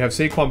 They have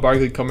Saquon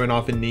Barkley coming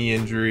off a knee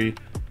injury,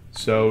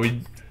 so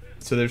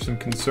there's some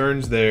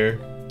concerns there,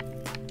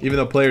 even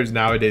though players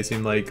nowadays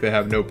seem like they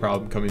have no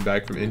problem coming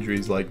back from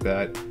injuries like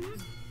that.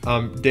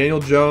 Daniel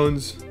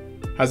Jones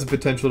has the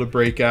potential to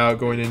break out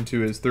going into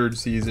his 3rd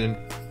season.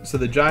 So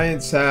the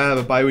Giants have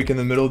a bye week in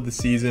the middle of the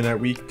season at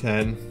week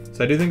 10.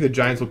 So I do think the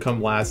Giants will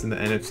come last in the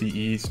NFC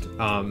East.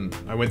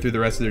 I went through the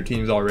rest of their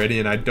teams already,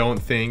 and I don't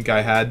think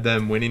I had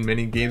them winning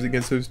many games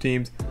against those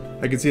teams.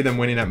 I could see them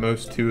winning at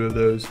most 2 of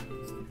those.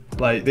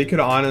 Like, they could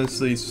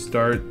honestly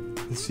start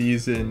the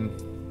season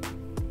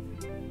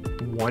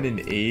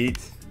 1-8,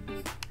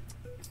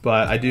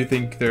 but I do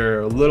think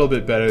they're a little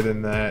bit better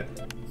than that.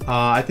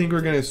 I think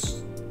we're gonna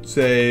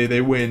say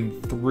they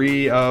win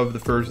 3 of the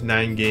first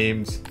 9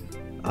 games.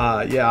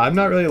 Yeah, I'm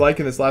not really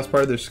liking this last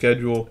part of their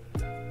schedule.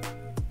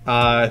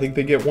 I think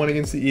they get 1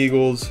 against the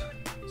Eagles.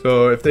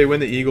 So if they win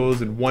the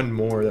Eagles and 1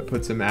 more, that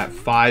puts them at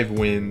 5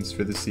 wins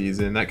for the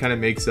season. That kind of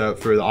makes up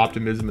for the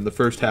optimism in the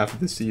first half of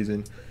the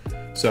season.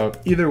 So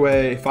either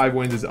way, 5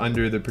 wins is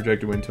under the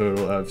projected win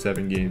total of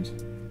 7 games.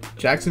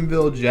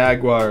 Jacksonville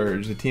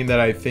Jaguars, a team that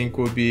I think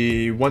will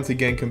be once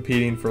again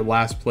competing for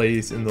last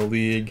place in the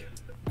league.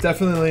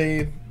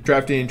 Definitely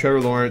drafting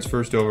Trevor Lawrence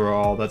 1st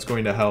overall, that's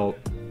going to help.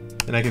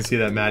 And I can see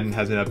that Madden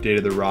hasn't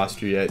updated the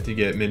roster yet to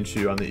get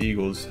Minshew on the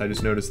Eagles. I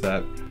just noticed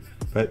that.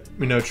 But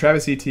we know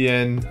Travis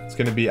Etienne is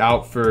going to be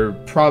out for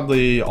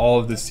probably all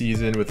of the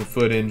season with a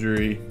foot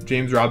injury.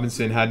 James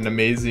Robinson had an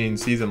amazing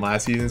season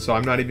last season, so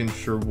I'm not even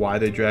sure why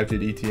they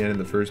drafted Etienne in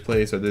the first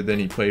place, other than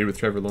he played with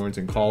Trevor Lawrence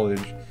in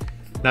college.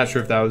 Not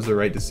sure if that was the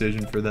right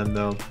decision for them,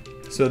 though.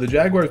 So the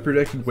Jaguars'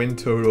 projected win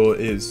total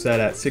is set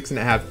at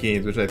 6.5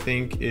 games, which I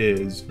think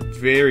is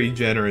very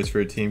generous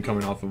for a team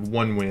coming off of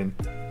 1 win.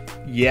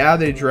 Yeah,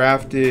 they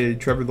drafted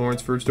Trevor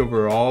Lawrence 1st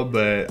overall,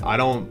 but I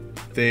don't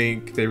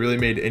think they really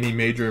made any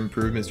major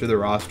improvements to the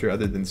roster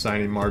other than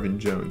signing Marvin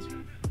Jones.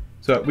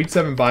 So week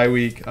 7 bye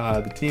week,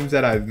 the teams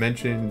that I've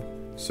mentioned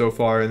so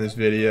far in this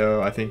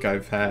video, I think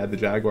I've had the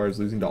Jaguars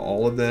losing to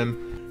all of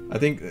them. I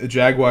think the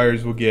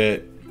Jaguars will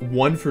get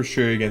 1 for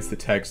sure against the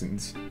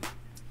Texans.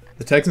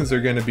 The Texans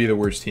are going to be the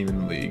worst team in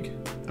the league.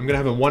 I'm going to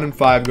have a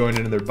 1-5 going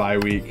into their bye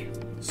week.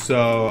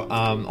 So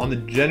on the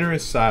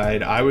generous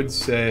side, I would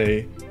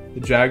say the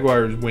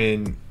Jaguars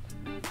win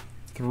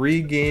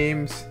 3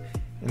 games,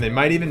 and they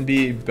might even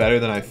be better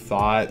than I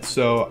thought.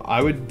 So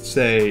I would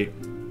say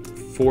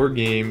 4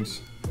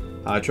 games.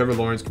 Trevor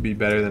Lawrence could be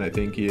better than I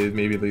think he is,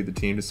 maybe lead the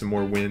team to some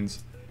more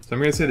wins. So I'm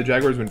going to say the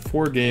Jaguars win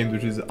 4 games,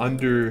 which is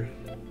under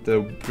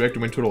the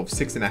projected win total of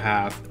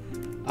 6.5.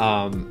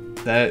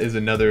 That is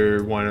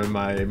another one of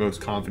my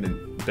most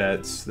confident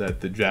bets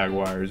that the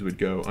Jaguars would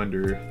go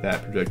under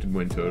that projected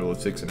win total of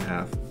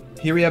 6.5.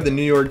 Here we have the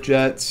New York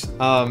Jets,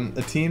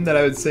 a team that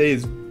I would say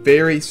is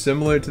very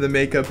similar to the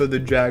makeup of the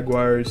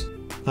Jaguars.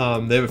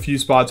 They have a few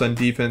spots on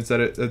defense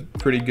that are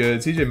pretty good.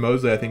 CJ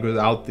Mosley, I think, was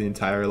out the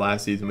entire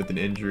last season with an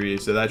injury,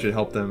 so that should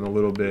help them a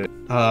little bit.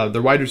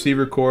 Their wide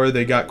receiver core,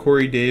 they got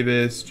Corey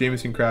Davis,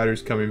 Jamison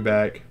Crowder's coming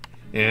back,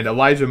 and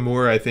Elijah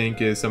Moore, I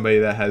think, is somebody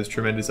that has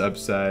tremendous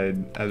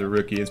upside as a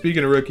rookie. And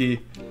speaking of rookie,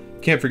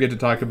 can't forget to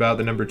talk about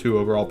the number 2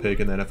 overall pick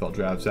in the NFL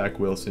draft, Zach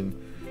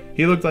Wilson.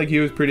 He looked like he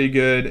was pretty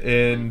good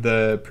in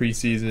the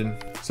preseason.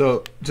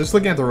 So just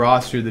looking at the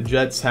roster, the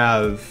Jets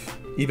have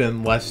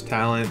even less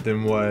talent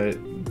than what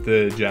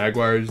the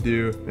Jaguars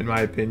do, in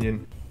my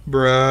opinion.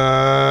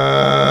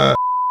 Bruh.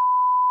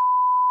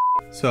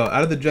 So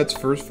out of the Jets'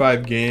 first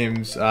 5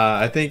 games,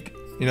 I think,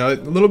 a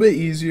little bit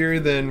easier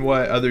than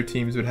what other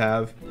teams would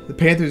have. The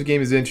Panthers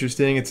game is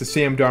interesting. It's a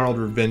Sam Darnold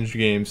revenge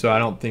game, so I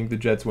don't think the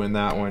Jets win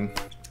that one.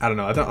 I don't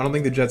know. I don't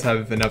think the Jets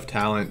have enough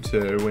talent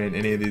to win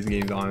any of these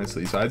games,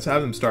 honestly. So I'd just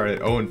have them start at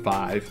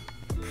 0-5.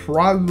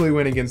 Probably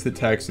win against the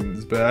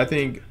Texans, but I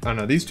don't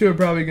know. These two are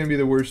probably going to be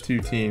the worst 2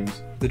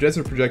 teams. The Jets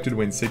are projected to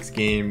win 6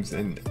 games,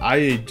 and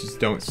I just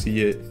don't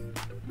see it.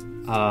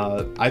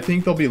 I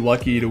think they'll be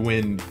lucky to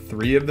win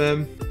 3 of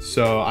them.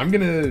 So I'm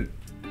going to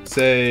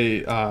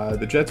say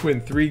the Jets win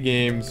 3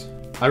 games.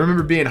 I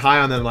remember being high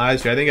on them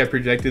last year. I think I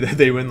projected that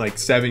they win like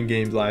 7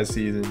 games last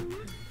season.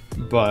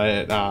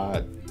 But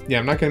yeah,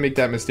 I'm not going to make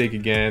that mistake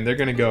again. They're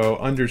going to go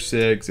under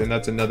 6, and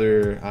that's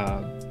another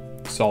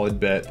solid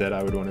bet that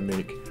I would want to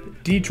make.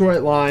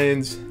 Detroit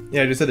Lions.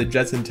 Yeah, I just said the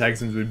Jets and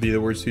Texans would be the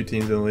worst 2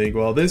 teams in the league.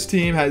 Well, this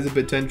team has the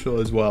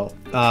potential as well.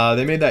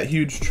 They made that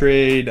huge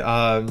trade.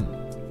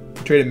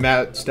 Traded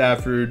Matt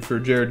Stafford for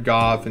Jared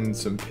Goff and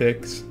some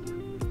picks.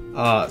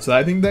 So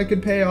I think that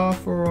could pay off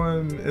for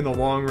them in the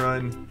long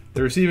run.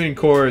 The receiving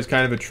core is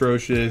kind of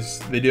atrocious.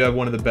 They do have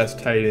one of the best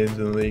tight ends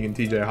in the league in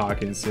TJ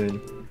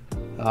Hawkinson.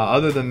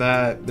 Other than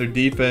that, their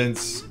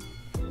defense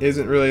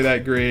isn't really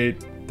that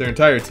great. Their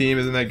entire team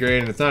isn't that great,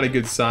 and it's not a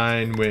good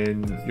sign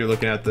when you're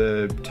looking at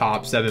the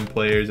top 7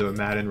 players of a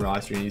Madden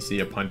roster and you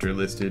see a punter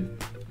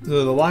listed.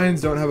 So the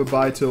Lions don't have a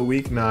bye till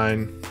week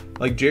 9.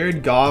 Like,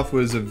 Jared Goff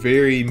was a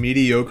very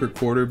mediocre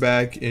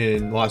quarterback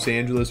in Los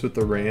Angeles with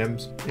the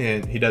Rams,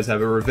 and he does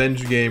have a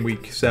revenge game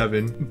week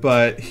 7,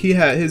 but he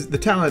had the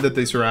talent that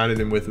they surrounded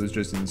him with was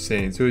just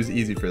insane, so it was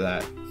easy for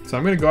that. So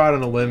I'm going to go out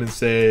on a limb and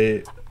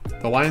say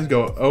the Lions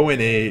go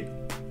 0-8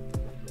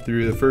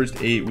 through the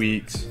first 8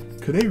 weeks.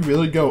 Could they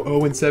really go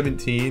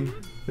 0-17?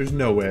 There's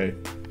no way.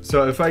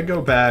 So if I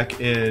go back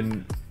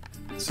and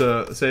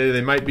say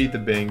they might beat the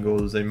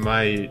Bengals, they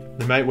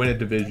might win a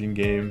division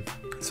game.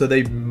 So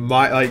they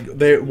might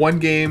one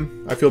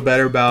game I feel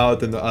better about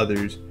than the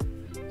others.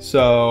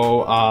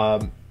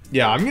 So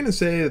yeah, I'm gonna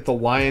say that the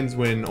Lions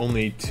win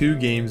only 2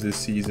 games this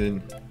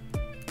season.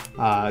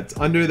 It's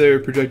under their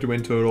projected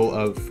win total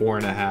of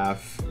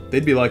 4.5.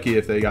 They'd be lucky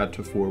if they got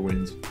to 4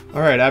 wins. All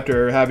right,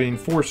 after having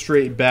 4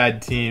 straight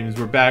bad teams,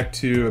 we're back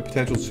to a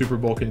potential Super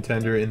Bowl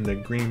contender in the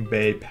Green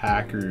Bay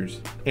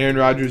Packers. Aaron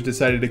Rodgers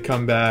decided to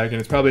come back, and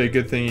it's probably a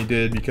good thing he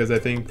did because I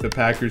think the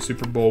Packers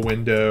Super Bowl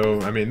window,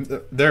 I mean,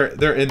 they're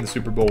in the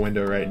Super Bowl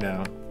window right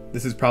now.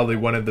 This is probably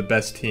one of the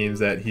best teams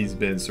that he's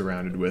been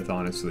surrounded with,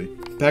 honestly.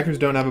 The Packers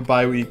don't have a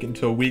bye week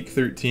until week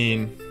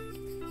 13,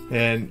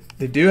 and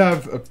they do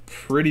have a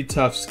pretty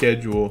tough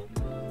schedule.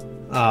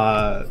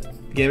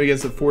 Game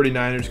against the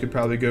 49ers could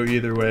probably go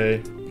either way.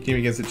 The game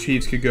against the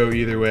Chiefs could go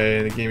either way,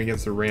 and the game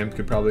against the Rams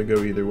could probably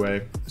go either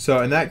way.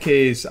 So in that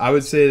case, I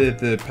would say that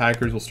the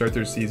Packers will start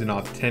their season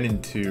off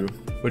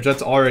 10-2, which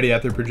that's already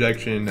at their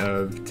projection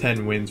of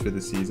 10 wins for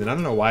the season. I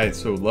don't know why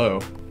it's so low.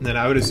 And then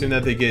I would assume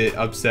that they get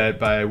upset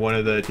by one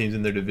of the teams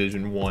in their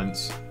division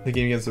once. The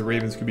game against the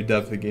Ravens could be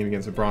tough. The game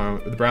against the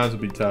Browns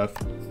will be tough.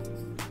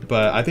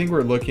 But I think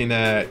we're looking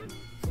at,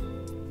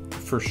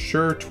 for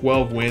sure,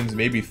 12 wins,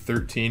 maybe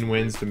 13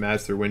 wins to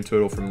match their win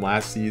total from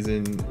last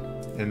season,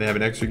 and they have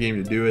an extra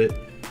game to do it.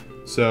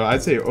 So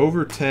I'd say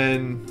over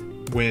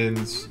 10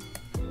 wins.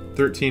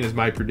 13 is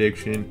my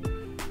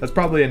prediction. That's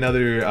probably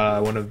another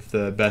one of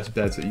the best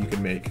bets that you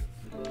can make.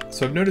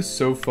 So I've noticed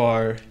so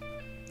far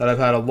that I've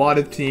had a lot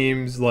of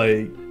teams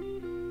like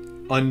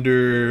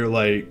under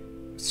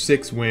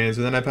 6 wins,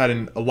 and then I've had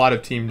a lot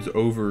of teams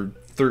over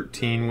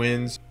 13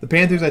 wins. The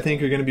Panthers, I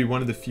think, are going to be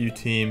one of the few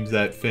teams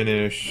that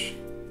finish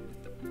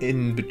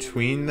in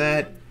between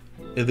that,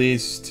 at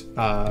least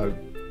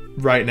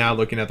right now,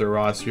 looking at their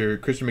roster.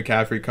 Christian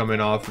McCaffrey coming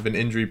off of an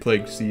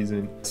injury-plagued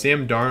season.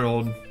 Sam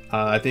Darnold,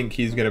 I think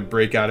he's going to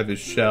break out of his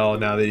shell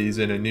now that he's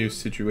in a new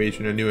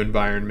situation, a new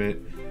environment,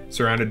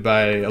 surrounded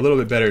by a little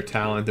bit better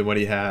talent than what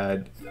he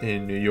had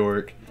in New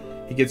York.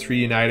 He gets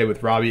reunited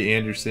with Robbie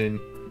Anderson.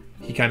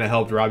 He kind of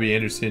helped Robbie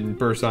Anderson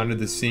burst onto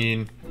the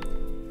scene.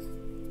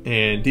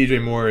 And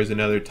DJ Moore is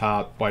another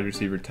top wide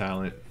receiver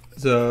talent.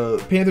 So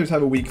Panthers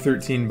have a week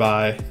 13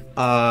 bye.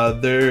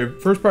 Their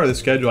first part of the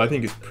schedule I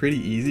think is pretty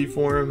easy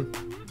for them.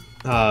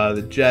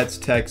 The Jets,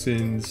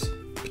 Texans,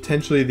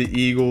 potentially the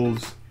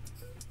Eagles,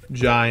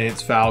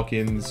 Giants,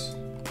 Falcons,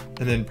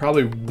 and then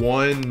probably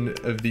one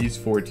of these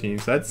 4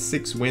 teams. So that's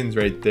 6 wins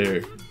right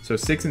there. So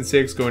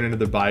 6-6 going into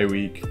the bye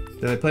week.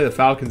 Then they play the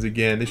Falcons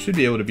again. They should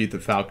be able to beat the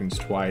Falcons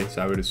twice,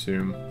 I would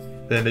assume.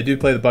 Then they do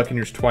play the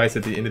Buccaneers twice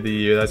at the end of the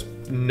year. That's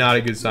not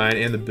a good sign.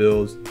 And the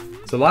Bills.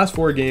 So the last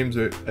 4 games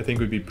I think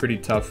would be pretty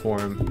tough for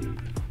them.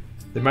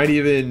 They might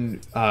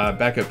even,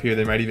 back up here,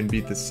 they might even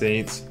beat the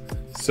Saints.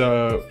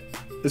 So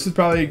this is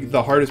probably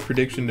the hardest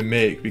prediction to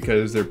make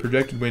because their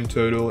projected win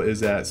total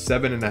is at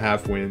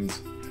 7.5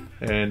 wins.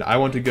 And I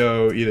want to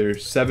go either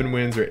 7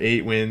 wins or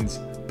 8 wins.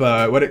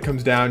 But what it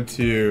comes down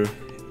to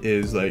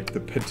is like the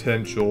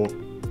potential.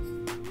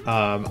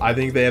 I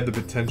think they have the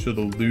potential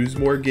to lose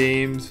more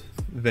games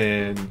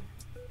than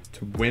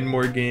to win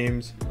more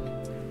games.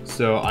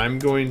 So I'm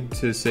going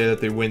to say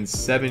that they win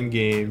 7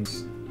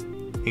 games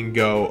and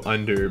go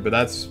under, but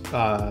that's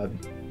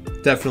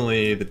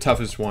definitely the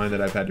toughest one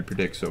that I've had to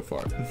predict so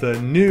far. The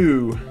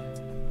New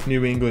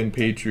England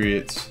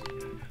Patriots.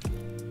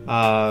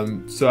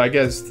 So I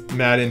guess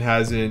Madden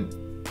hasn't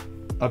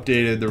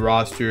updated the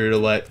roster to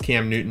let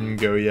Cam Newton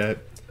go yet.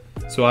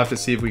 So we'll have to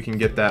see if we can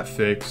get that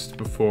fixed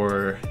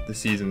before the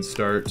season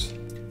starts.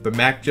 But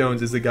Mac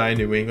Jones is the guy in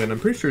New England. I'm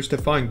pretty sure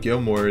Stephon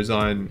Gilmore is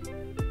on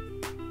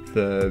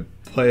the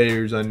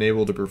players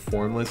unable to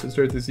perform list to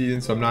start the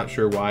season, so I'm not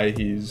sure why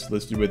he's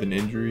listed with an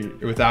injury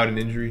or without an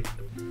injury.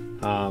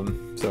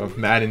 So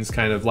Madden's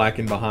kind of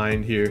lacking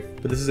behind here.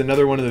 But this is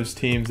another one of those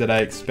teams that I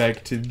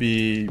expect to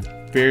be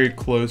very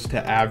close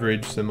to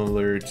average,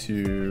 similar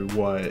to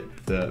what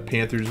the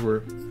Panthers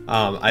were.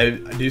 I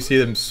do see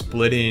them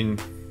splitting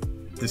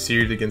the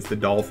series against the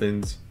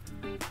Dolphins.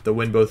 They'll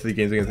win both of the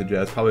games against the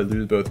Jets, probably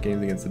lose both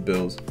games against the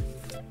Bills.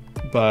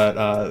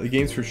 But the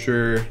games for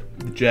sure,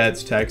 the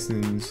Jets,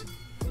 Texans,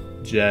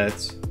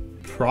 Jets,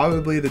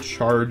 probably the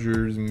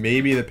Chargers,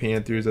 maybe the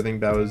Panthers. I think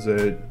that was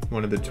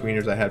one of the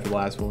tweeners I had for the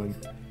last one.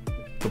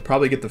 They'll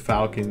probably get the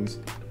Falcons.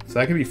 So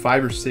that could be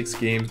 5 or 6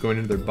 games going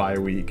into their bye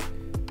week.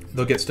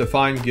 They'll get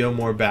Stephon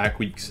Gilmore back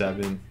week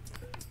 7.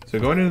 So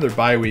going into their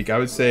bye week, I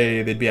would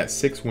say they'd be at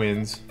 6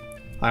 wins.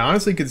 I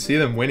honestly could see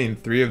them winning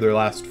 3 of their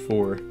last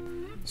 4.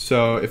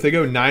 So if they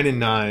go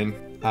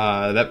 9-9,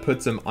 that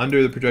puts them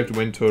under the projected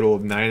win total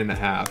of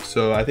 9.5.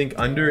 So I think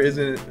under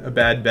isn't a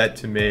bad bet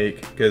to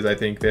make because I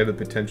think they have the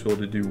potential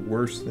to do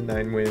worse than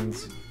 9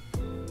 wins.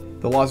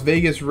 The Las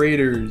Vegas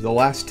Raiders, the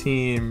last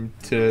team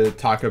to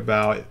talk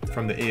about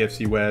from the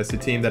AFC West, a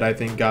team that I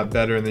think got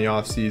better in the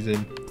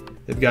offseason.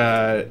 They've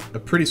got a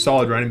pretty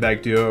solid running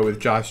back duo with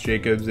Josh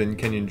Jacobs and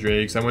Kenyon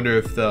Drake. So I wonder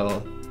if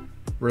they'll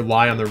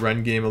rely on the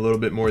run game a little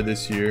bit more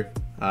this year.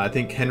 I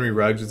think Henry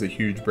Ruggs is a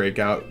huge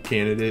breakout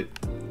candidate.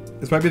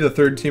 This might be the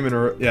 3rd team in a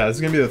row. Yeah, this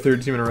is going to be the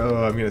 3rd team in a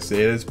row I'm going to say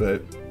this,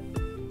 but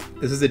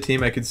this is a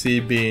team I could see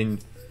being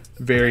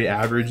very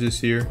average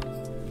this year.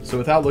 So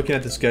without looking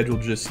at the schedule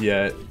just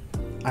yet,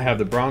 I have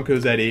the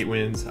Broncos at 8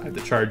 wins. I have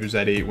the Chargers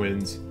at 8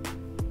 wins.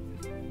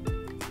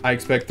 I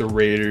expect the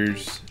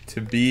Raiders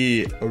to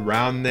be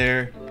around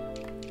there,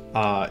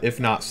 if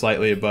not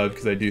slightly above,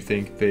 because I do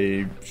think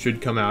they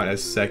should come out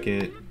as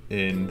 2nd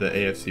in the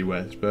AFC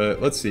West.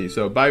 But let's see.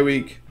 So bye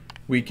week,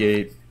 week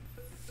 8.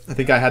 I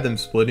think I had them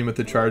splitting with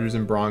the Chargers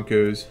and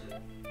Broncos.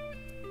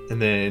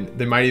 And then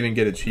they might even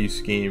get a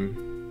Chiefs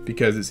game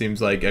because it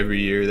seems like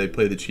every year they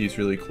play the Chiefs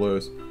really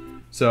close.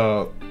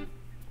 So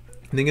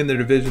I think in their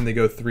division they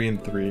go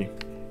 3-3.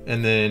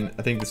 And then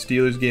I think the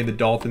Steelers game, the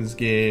Dolphins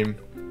game,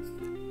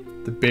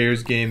 the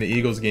Bears game, the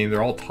Eagles game,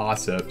 they're all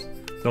toss-ups.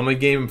 The only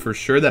game for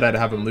sure that I'd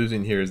have them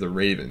losing here is the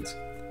Ravens.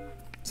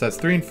 So that's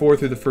 3-4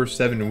 through the first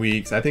 7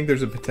 weeks. I think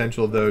there's a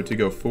potential though to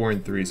go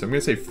 4-3. So I'm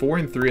going to say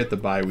 4-3 at the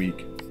bye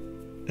week.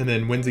 And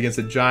then wins against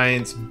the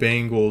Giants,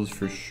 Bengals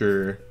for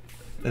sure.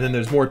 And then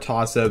there's more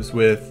toss-ups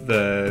with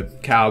the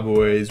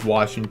Cowboys,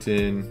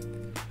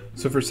 Washington.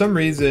 So for some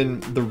reason,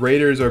 the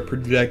Raiders are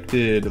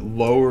projected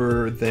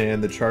lower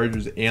than the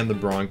Chargers and the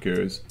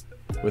Broncos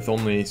with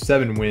only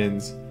 7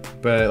 wins.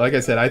 But like I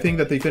said, I think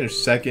that they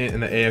finished 2nd in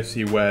the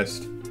AFC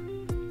West.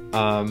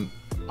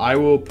 I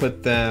will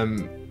put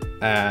them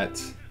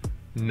at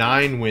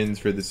 9 wins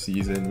for the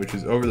season, which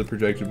is over the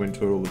projected win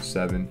total of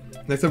 7.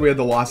 Next up, we have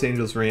the Los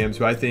Angeles Rams,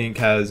 who I think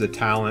has a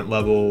talent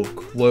level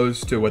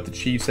close to what the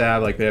Chiefs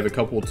have. Like, they have a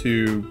couple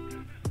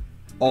 2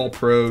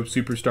 all-pro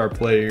superstar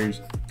players.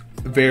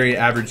 A very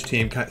average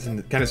team,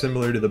 kind of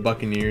similar to the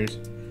Buccaneers.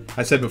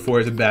 I said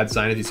before, it's a bad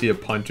sign if you see a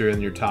punter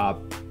in your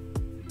top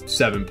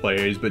 7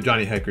 players, but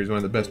Johnny Hekker is one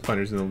of the best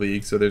punters in the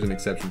league, so there's an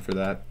exception for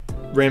that.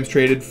 Rams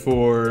traded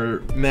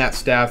for Matt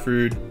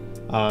Stafford.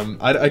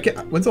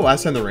 When's the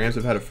last time the Rams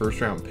have had a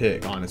first-round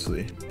pick,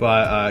 honestly?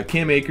 But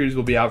Cam Akers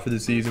will be out for the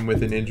season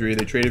with an injury.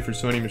 They traded for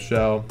Sony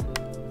Michel,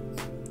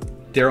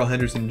 Darrell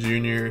Henderson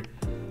Jr.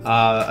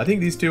 I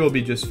think these 2 will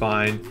be just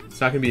fine. It's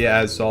not going to be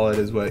as solid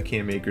as what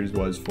Cam Akers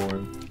was for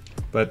him.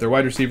 But their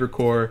wide receiver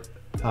core,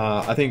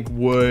 I think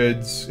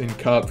Woods and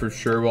Kupp for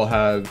sure will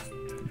have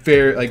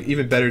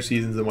even better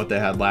seasons than what they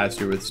had last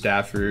year with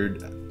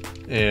Stafford.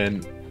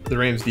 And the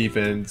Rams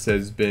defense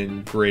has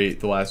been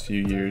great the last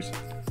few years.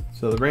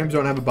 So the Rams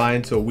don't have a bye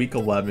until week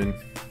 11.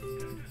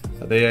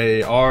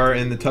 They are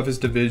in the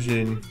toughest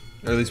division,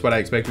 or at least what I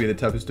expect to be the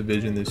toughest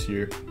division this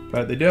year.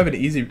 But they do have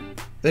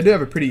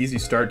a pretty easy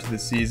start to the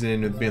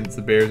season against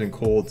the Bears and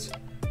Colts.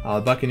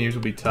 Buccaneers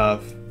will be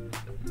tough.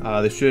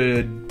 They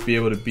should be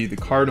able to beat the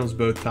Cardinals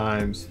both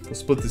times. They'll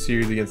split the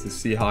series against the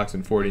Seahawks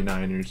and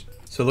 49ers.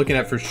 So looking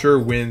at for sure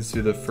wins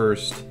through the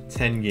first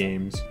 10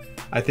 games,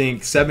 I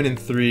think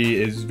 7-3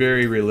 is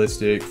very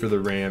realistic for the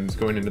Rams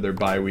going into their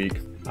bye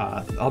week.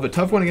 I'll have a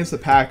tough one against the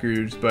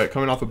Packers, but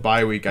coming off a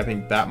bye week, I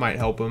think that might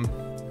help them.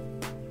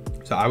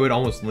 So I would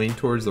almost lean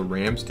towards the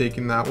Rams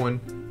taking that one.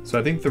 So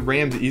I think the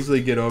Rams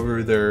easily get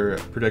over their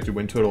projected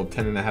win total of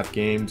 10.5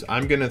 games.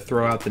 I'm going to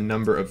throw out the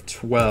number of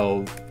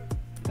 12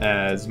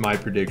 as my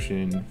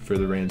prediction for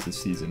the Rams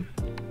this season.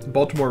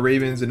 Baltimore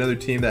Ravens, another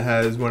team that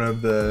has one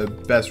of the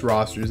best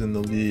rosters in the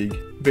league.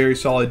 Very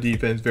solid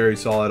defense, very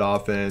solid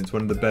offense,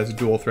 one of the best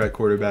dual threat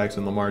quarterbacks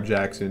in Lamar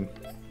Jackson.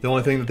 The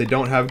only thing that they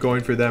don't have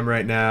going for them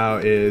right now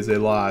is they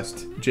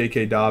lost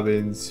J.K.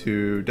 Dobbins,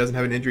 who doesn't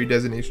have an injury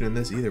designation in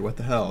this either. What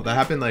the hell? That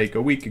happened like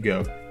a week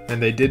ago.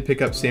 And they did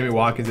pick up Sammy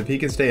Watkins. If he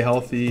can stay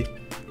healthy,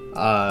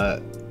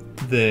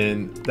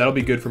 then that'll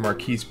be good for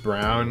Marquise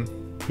Brown,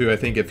 who I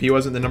think if he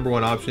wasn't the number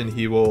one option,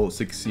 he will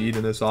succeed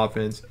in this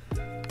offense.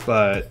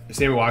 But if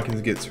Sammy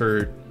Watkins gets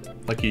hurt,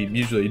 like he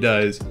usually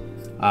does,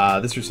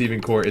 this receiving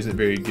core isn't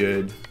very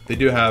good. They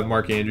do have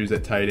Mark Andrews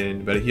at tight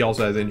end, but he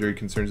also has injury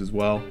concerns as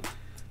well.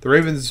 The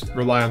Ravens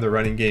rely on the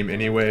running game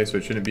anyway, so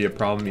it shouldn't be a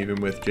problem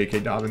even with J.K.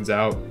 Dobbins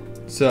out.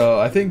 So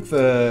I think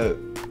the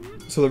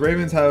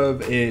Ravens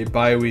have a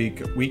bye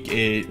week, week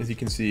 8, as you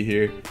can see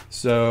here.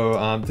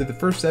 So through the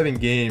first 7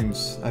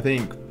 games, I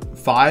think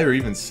 5 or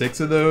even 6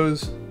 of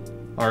those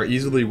are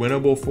easily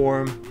winnable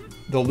for them.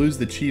 They'll lose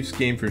the Chiefs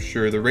game for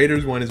sure. The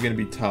Raiders one is going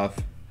to be tough,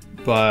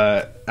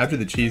 but after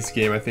the Chiefs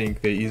game, I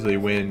think they easily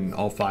win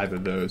all 5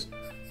 of those.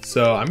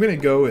 So I'm going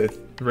to go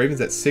with the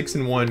Ravens at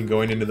 6-1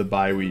 going into the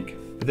bye week.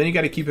 But then you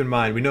got to keep in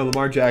mind, we know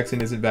Lamar Jackson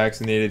isn't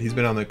vaccinated. He's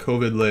been on the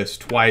COVID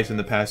list twice in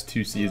the past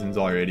 2 seasons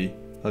already.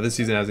 This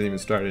season hasn't even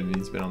started and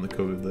he's been on the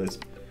COVID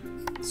list.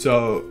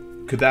 So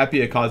could that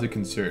be a cause of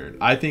concern?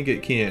 I think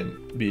it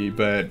can be,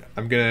 but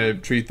I'm going to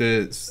treat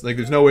this like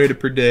there's no way to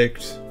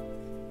predict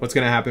what's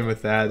going to happen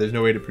with that. There's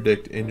no way to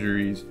predict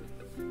injuries.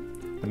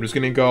 I'm just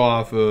going to go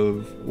off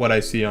of what I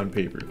see on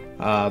paper.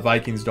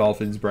 Vikings,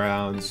 Dolphins,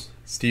 Browns,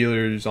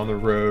 Steelers on the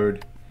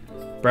road,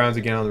 Browns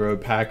again on the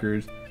road,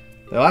 Packers.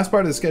 The last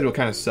part of the schedule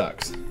kind of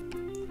sucks.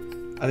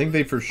 I think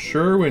they for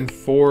sure win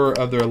 4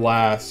 of their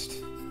last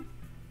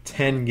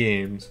 10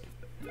 games.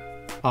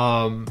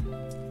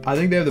 I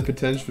think they have the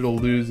potential to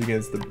lose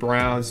against the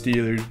Browns,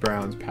 Steelers,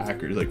 Browns,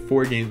 Packers, like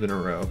 4 games in a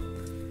row.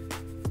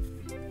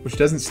 Which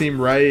doesn't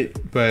seem right,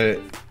 but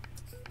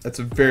that's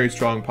a very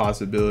strong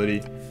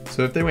possibility.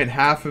 So if they win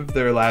half of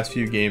their last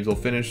few games, they'll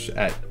finish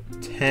at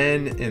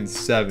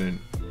 10-7,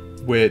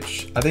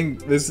 which I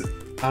think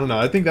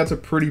I think that's a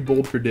pretty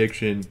bold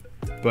prediction.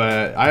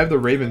 But I have the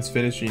Ravens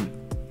finishing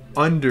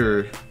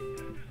under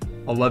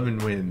 11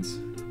 wins.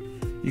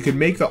 You could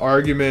make the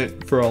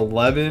argument for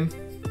 11,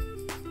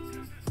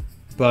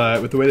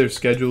 but with the way their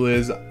schedule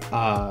is,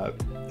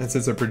 and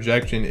since their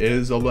projection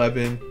is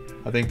 11,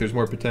 I think there's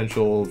more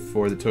potential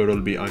for the total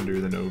to be under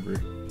than over.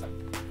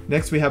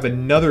 Next, we have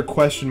another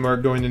question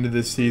mark going into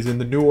this season.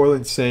 The New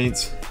Orleans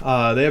Saints.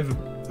 They have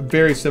a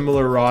very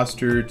similar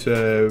roster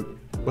to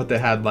what they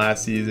had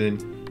last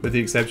season, with the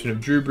exception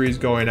of Drew Brees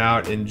going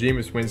out and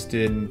Jameis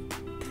Winston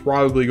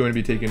probably going to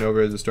be taking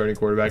over as a starting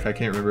quarterback. I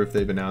can't remember if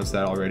they've announced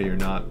that already or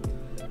not.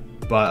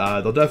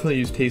 But they'll definitely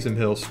use Taysom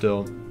Hill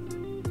still.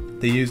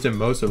 They used him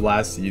most of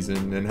last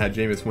season and had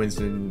Jameis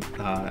Winston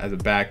as a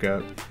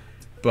backup.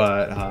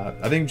 But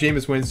I think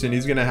Jameis Winston,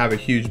 he's going to have a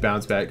huge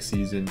bounce back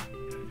season.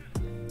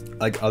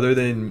 Like, other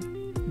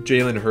than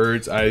Jalen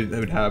Hurts, I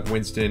would have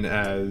Winston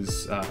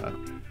as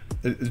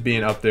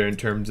being up there in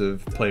terms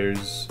of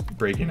players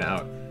breaking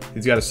out.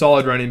 He's got a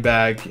solid running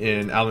back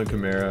in Alvin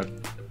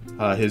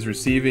Kamara. His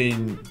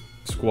receiving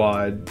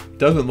squad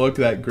doesn't look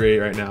that great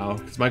right now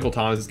because Michael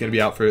Thomas is going to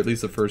be out for at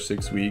least the first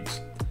 6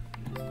 weeks.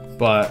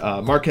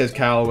 But Marquez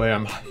Callaway,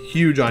 I'm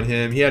huge on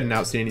him. He had an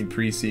outstanding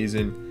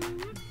preseason.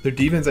 Their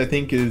defense, I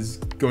think, is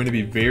going to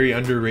be very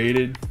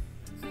underrated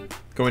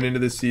going into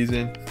this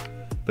season.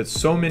 But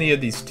so many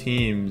of these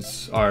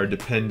teams are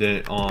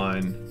dependent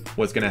on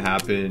what's going to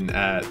happen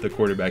at the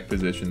quarterback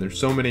position. There's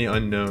so many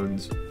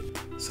unknowns.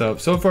 So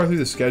far through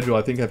the schedule,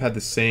 I think I've had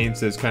the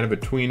Saints as kind of a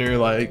tweener.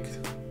 Like,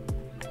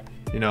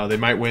 you know, they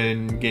might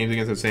win games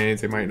against the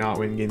Saints. They might not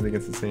win games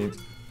against the Saints.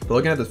 But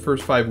looking at the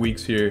first 5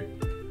 weeks here,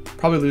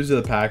 probably lose to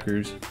the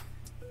Packers.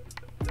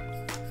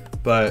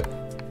 But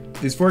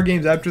these 4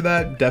 games after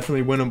that,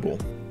 definitely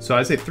winnable. So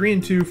I'd say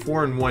 3-2,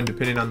 4-1,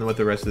 depending on what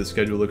the rest of the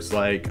schedule looks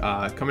like.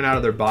 Coming out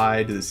of their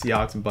bye to the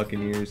Seahawks and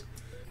Buccaneers,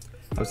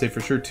 I would say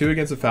for sure 2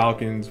 against the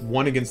Falcons,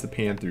 1 against the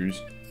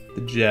Panthers,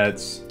 the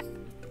Jets,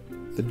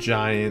 the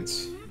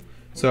Giants.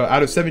 So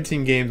out of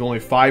 17 games, only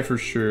 5 for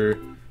sure.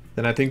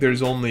 Then I think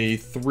there's only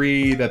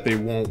 3 that they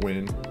won't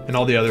win, and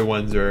all the other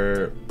ones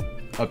are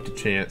up to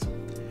chance.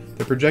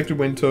 The projected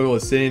win total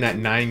is sitting at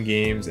 9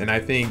 games, and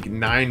I think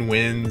 9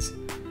 wins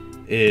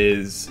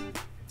is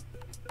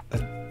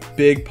a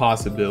big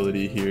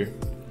possibility here.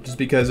 Just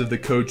because of the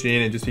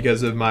coaching and just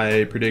because of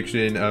my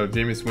prediction of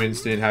Jameis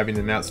Winston having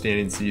an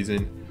outstanding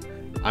season,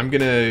 I'm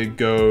going to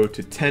go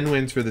to 10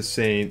 wins for the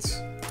Saints,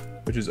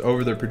 which is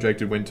over their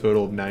projected win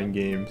total of 9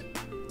 games.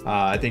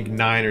 I think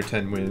 9 or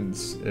 10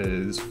 wins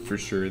is for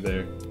sure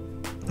there.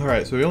 All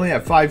right, so we only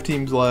have 5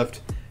 teams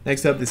left.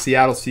 Next up, the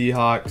Seattle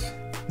Seahawks.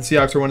 The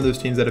Seahawks are one of those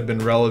teams that have been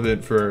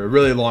relevant for a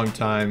really long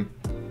time.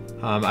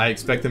 I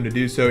expect them to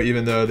do so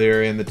even though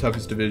they're in the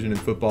toughest division in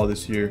football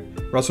this year.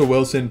 Russell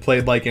Wilson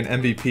played like an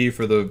MVP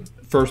for the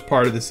first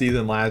part of the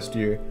season last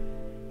year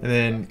and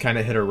then kind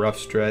of hit a rough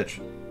stretch.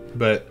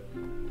 But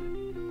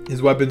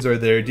his weapons are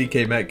there.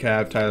 DK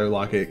Metcalf, Tyler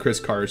Lockett, Chris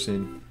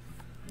Carson.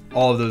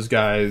 All of those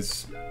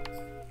guys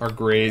are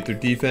great. Their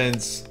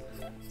defense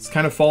has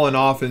kind of fallen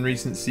off in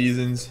recent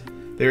seasons.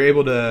 They were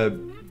able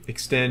to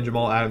extend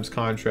Jamal Adams'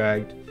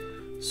 contract,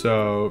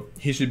 so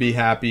he should be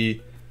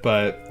happy.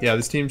 But yeah,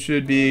 this team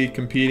should be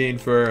competing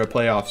for a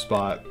playoff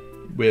spot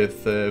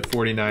with the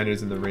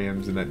 49ers and the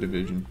Rams in that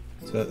division.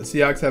 So the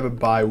Seahawks have a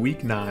bye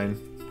week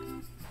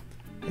 9.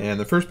 And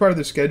the first part of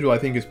their schedule I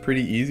think is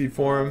pretty easy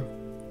for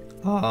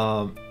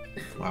them.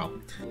 Wow.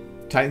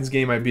 Titans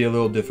game might be a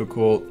little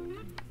difficult.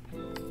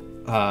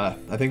 I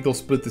think they'll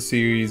split the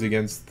series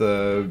against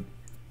the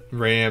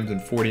Rams and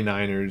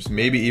 49ers,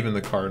 maybe even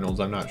the Cardinals,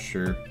 I'm not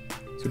sure.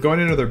 So going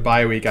into their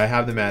bye week, I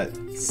have them at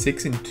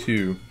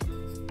 6-2.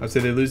 I would say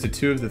they lose to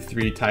 2 of the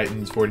 3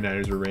 Titans,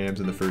 49ers, or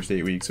Rams in the first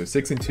 8 weeks. So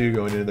 6-2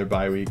 going into their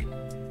bye week.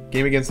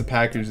 Game against the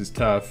Packers is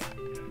tough.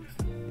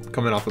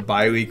 Coming off a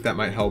bye week, that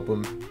might help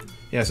them.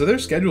 Yeah, so their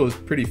schedule is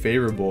pretty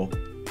favorable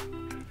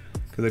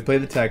because they play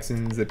the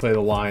Texans, they play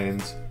the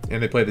Lions,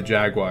 and they play the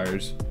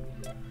Jaguars.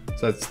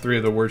 So that's 3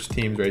 of the worst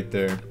teams right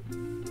there.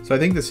 So I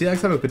think the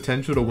Seahawks have a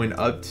potential to win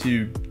up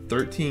to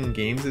 13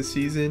 games this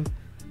season,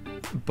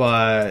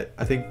 but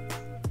I think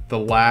the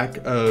lack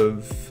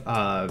of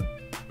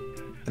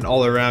an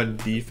all-around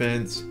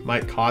defense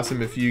might cost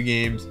him a few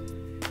games.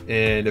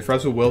 And if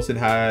Russell Wilson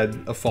had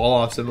a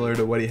fall-off similar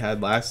to what he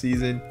had last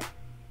season,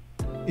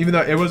 even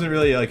though it wasn't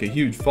really like a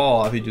huge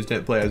fall-off, he just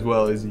didn't play as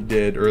well as he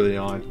did early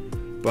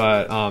on.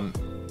 But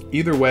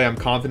either way, I'm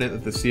confident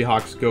that the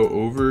Seahawks go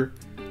over,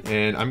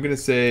 and I'm going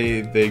to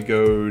say they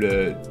go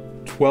to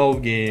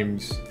 12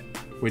 games,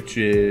 which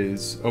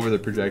is over the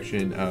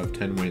projection of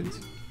 10 wins.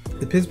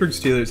 The Pittsburgh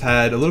Steelers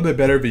had a little bit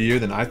better of a year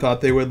than I thought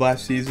they would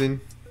last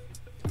season,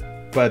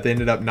 but they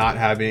ended up not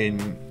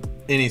having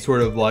any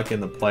sort of luck in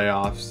the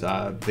playoffs.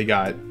 They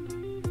got,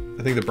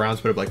 I think the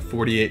Browns put up like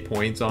 48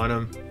 points on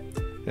them,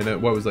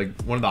 and what was like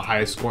one of the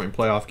highest scoring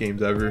playoff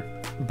games ever.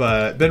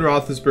 But Ben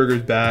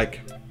Roethlisberger's back.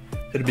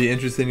 It'll be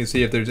interesting to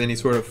see if there's any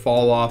sort of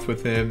fall off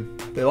with him.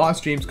 They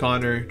lost James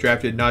Conner,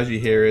 drafted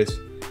Najee Harris.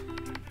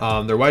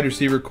 Their wide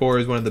receiver core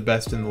is one of the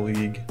best in the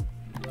league,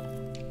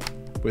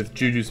 with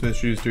Juju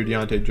Smith-Schuster,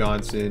 Deontay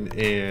Johnson,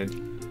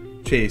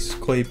 and Chase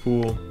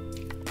Claypool.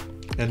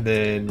 And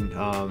then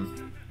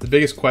the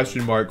biggest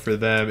question mark for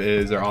them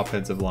is their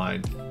offensive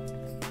line.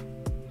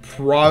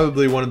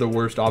 Probably one of the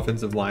worst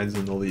offensive lines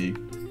in the league.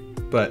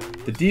 But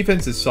the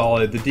defense is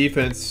solid. The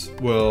defense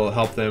will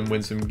help them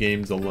win some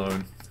games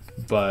alone.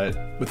 But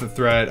with the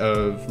threat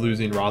of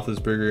losing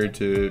Roethlisberger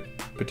to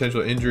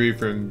potential injury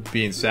from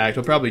being sacked,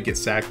 he'll probably get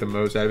sacked the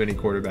most out of any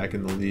quarterback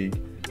in the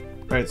league.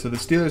 All right, so the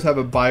Steelers have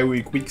a bye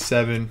week, week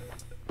 7.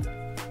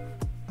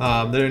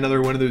 They're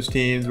another one of those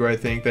teams where I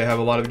think they have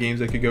a lot of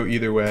games that could go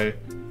either way.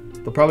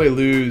 They'll probably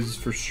lose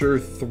for sure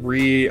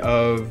 3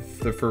 of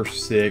the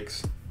first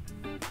 6.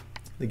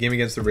 The game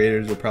against the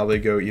Raiders will probably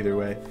go either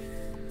way.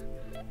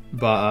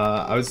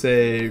 But I would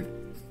say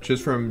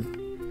just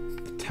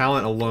from the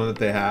talent alone that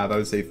they have, I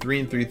would say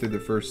 3-3 through the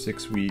first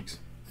 6 weeks.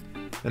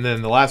 And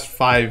then the last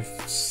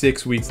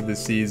 5-6 weeks of the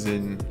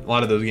season, a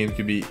lot of those games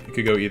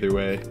could go either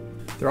way.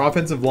 Their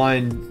offensive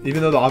line,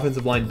 even though the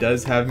offensive line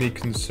does have me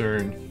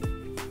concerned,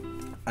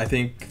 I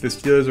think the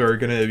Steelers are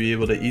going to be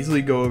able to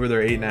easily go over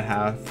their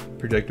 8.5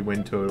 projected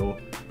win total,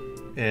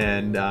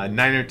 and 9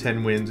 or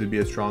 10 wins would be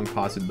a strong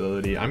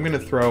possibility. I'm going to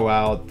throw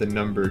out the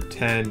number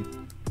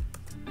 10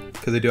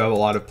 because they do have a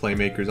lot of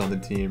playmakers on the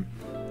team.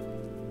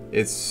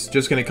 It's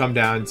just going to come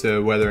down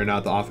to whether or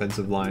not the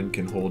offensive line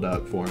can hold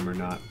up for them or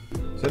not.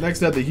 So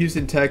next up, the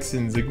Houston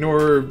Texans.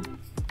 Ignore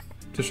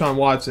Deshaun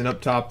Watson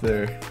up top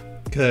there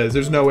because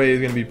there's no way he's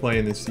going to be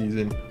playing this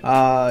season.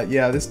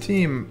 Yeah, this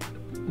team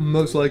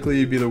most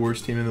likely be the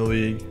worst team in the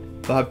league.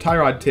 They'll have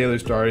Tyrod Taylor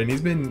starting.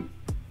 He's been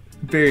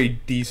very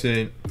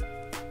decent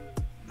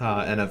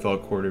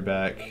NFL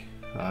quarterback.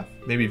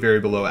 Maybe very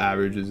below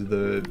average is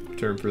the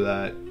term for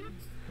that.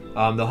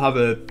 They'll have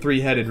a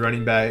 3-headed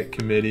running back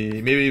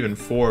committee, maybe even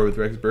 4 with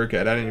Rex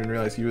Burkhead. I didn't even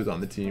realize he was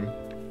on the team.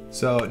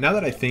 So now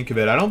that I think of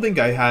it, I don't think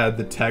I had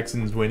the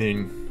Texans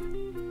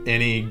winning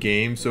any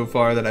game so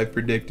far that I've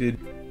predicted.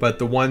 But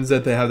the ones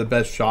that they have the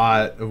best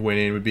shot of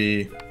winning would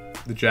be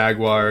the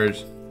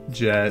Jaguars,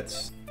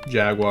 Jets,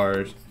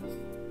 Jaguars,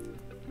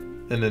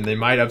 and then they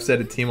might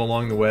upset a team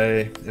along the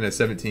way in a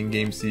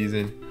 17-game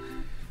season.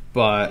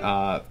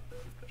 But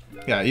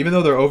yeah, even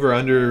though their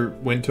over-under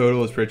win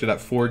total is projected at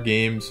 4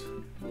 games,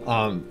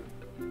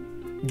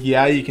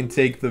 Yeah, you can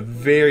take the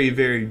very,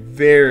 very,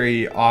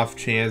 very off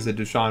chance that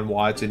Deshaun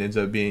Watson ends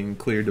up being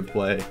cleared to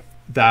play.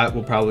 That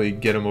will probably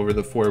get him over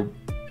the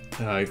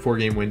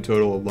four-game win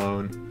total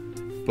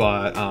alone.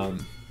 But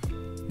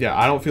yeah,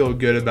 I don't feel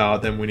good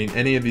about them winning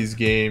any of these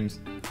games,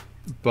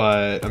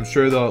 but I'm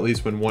sure they'll at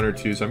least win one or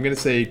two. So I'm going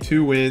to say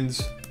 2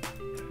 wins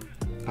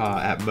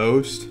at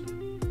most.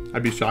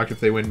 I'd be shocked if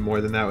they win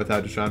more than that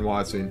without Deshaun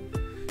Watson.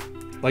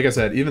 Like I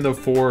said, even though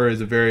 4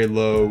 is a very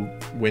low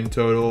win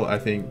total, I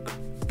think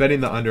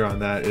betting the under on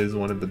that is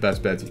one of the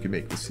best bets you can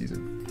make this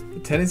season. The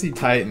Tennessee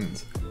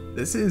Titans.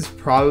 This is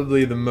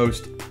probably the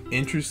most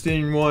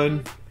interesting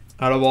one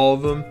out of all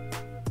of them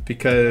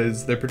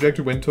because their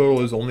projected win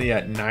total is only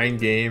at 9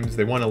 games.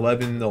 They won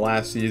 11 the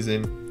last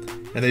season,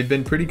 and they've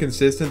been pretty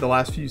consistent the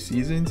last few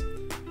seasons.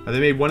 They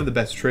made one of the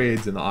best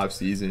trades in the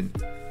offseason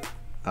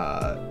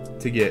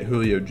to get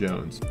Julio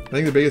Jones. I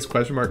think the biggest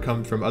question mark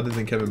comes from, other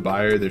than Kevin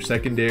Byard, their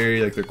secondary,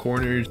 like their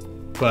corners,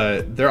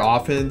 but their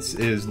offense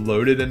is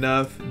loaded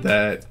enough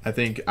that I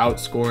think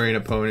outscoring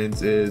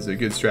opponents is a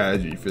good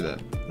strategy for them.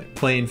 Like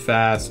playing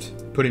fast,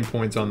 putting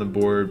points on the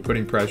board,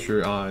 putting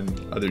pressure on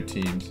other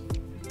teams.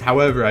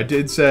 However, I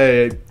did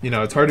say,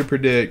 it's hard to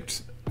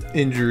predict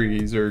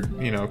injuries or,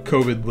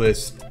 COVID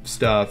list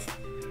stuff,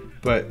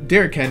 but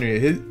Derrick Henry,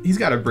 he's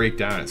got to break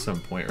down at some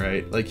point,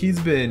 right? Like he's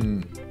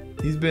been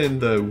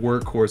the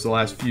workhorse the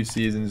last few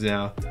seasons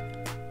now.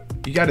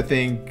 You got to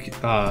think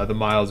the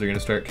miles are going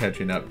to start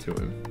catching up to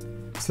him.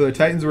 So the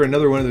Titans were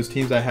another one of those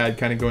teams I had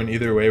kind of going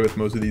either way with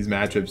most of these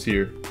matchups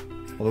here.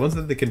 Well, the ones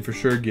that they can for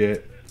sure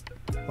get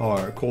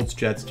are Colts,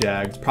 Jets,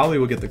 Jags. Probably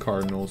will get the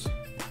Cardinals.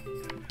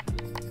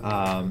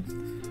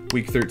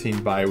 Week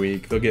 13 bye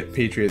week. They'll get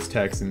Patriots,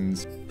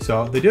 Texans.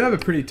 So they do have a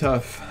pretty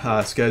tough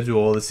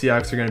schedule. The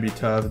Seahawks are going to be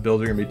tough. The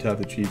Bills are going to be tough.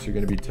 The Chiefs are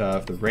going to be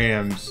tough. The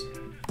Rams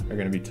are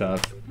going to be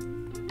tough.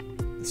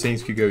 The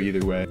Saints could go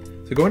either way.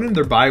 So going into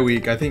their bye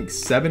week, I think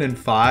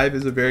 7-5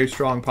 is a very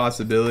strong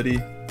possibility.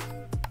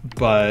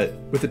 But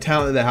with the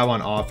talent that they have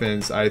on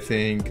offense, I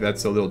think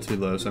that's a little too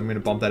low. So I'm going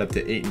to bump that up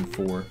to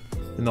 8-4.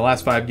 In the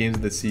last 5 games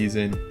of the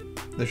season,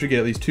 they should get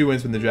at least 2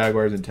 wins from the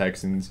Jaguars and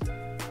Texans.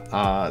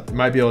 They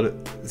might be able to.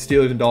 The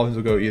Steelers and Dolphins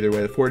will go either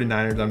way. The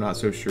 49ers, I'm not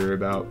so sure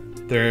about.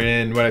 They're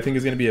in what I think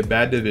is going to be a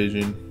bad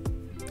division.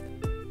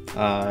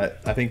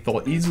 I think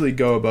they'll easily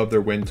go above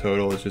their win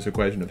total. It's just a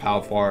question of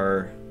how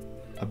far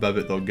above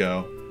it they'll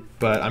go.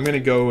 But I'm going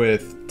to go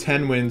with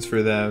 10 wins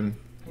for them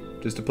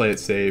just to play it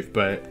safe.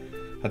 But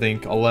I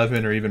think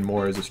 11 or even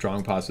more is a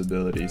strong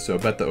possibility. So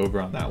bet the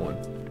over on that one.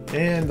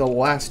 And the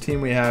last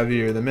team we have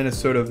here, the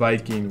Minnesota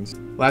Vikings.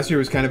 Last year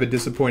was kind of a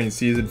disappointing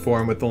season for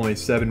them with only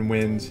 7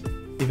 wins.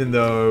 Even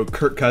though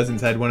Kirk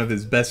Cousins had one of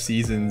his best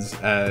seasons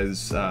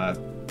as,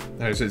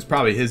 it's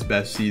probably his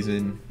best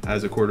season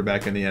as a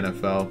quarterback in the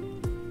NFL.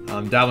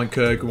 Dalvin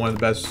Cook, one of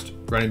the best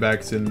running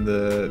backs in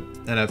the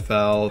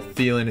NFL.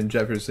 Thielen and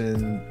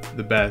Jefferson,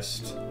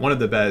 one of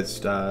the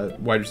best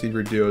wide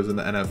receiver duos in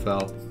the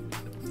NFL.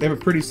 They have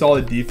a pretty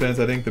solid defense.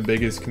 I think the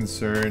biggest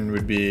concern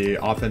would be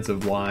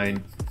offensive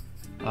line.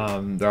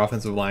 Their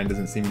offensive line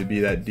doesn't seem to be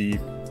that deep.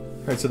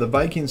 All right, so the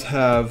Vikings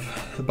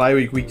have a bye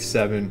week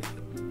 7.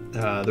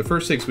 Their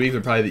first 6 weeks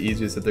are probably the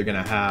easiest that they're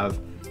going to have.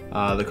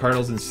 The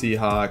Cardinals and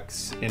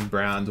Seahawks and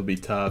Browns will be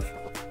tough.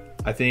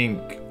 I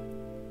think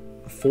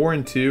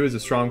 4-2 is a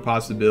strong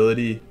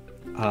possibility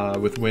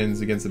with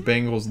wins against the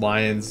Bengals,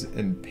 Lions,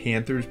 and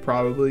Panthers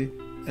probably.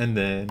 And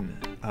then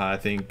I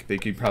think they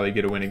could probably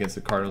get a win against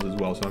the Cardinals as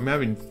well. So I'm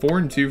having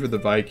 4-2 for the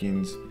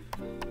Vikings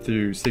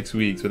through 6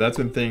 weeks. So that's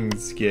when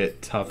things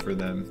get tough for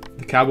them.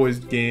 The Cowboys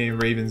game,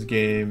 Ravens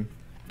game,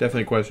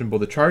 definitely questionable.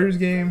 The Chargers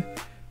game,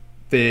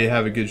 they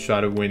have a good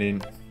shot of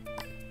winning.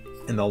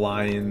 And the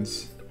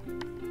Lions.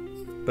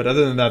 But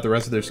other than that, the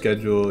rest of their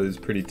schedule is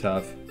pretty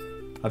tough.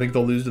 I think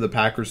they'll lose to the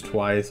Packers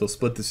twice. They'll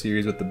split the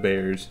series with the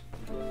Bears.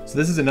 So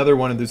this is another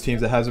one of those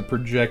teams that has a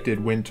projected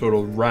win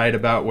total right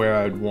about where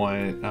I'd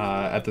want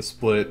at the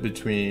split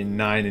between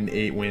 9 and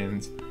 8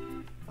 wins.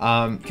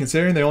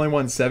 Considering they only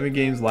won 7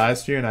 games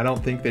last year, and I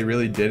don't think they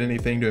really did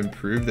anything to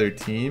improve their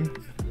team,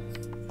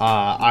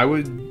 I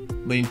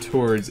would lean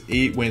towards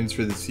 8 wins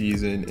for the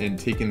season and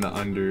taking the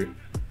under.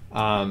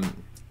 I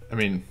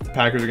mean, the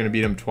Packers are going to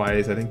beat them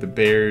twice. I think the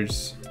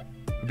Bears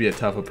would be a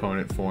tough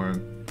opponent for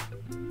them.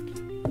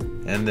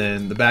 And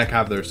then the back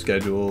half of their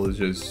schedule is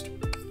just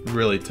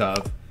really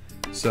tough.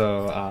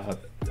 So,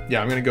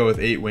 yeah, I'm going to go with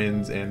 8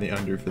 wins and the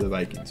under for the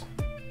Vikings.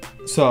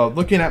 So,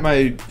 looking at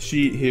my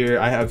sheet here,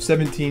 I have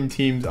 17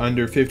 teams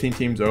under, 15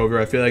 teams over.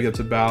 I feel like that's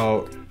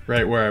about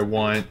right where I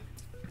want.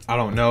 I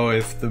don't know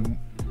if the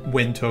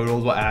win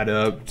totals will add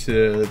up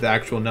to the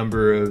actual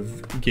number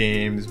of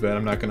games, but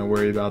I'm not going to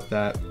worry about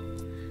that.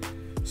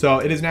 So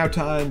it is now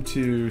time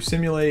to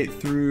simulate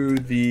through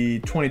the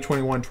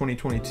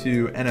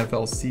 2021-2022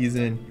 NFL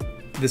season.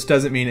 This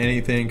doesn't mean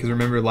anything because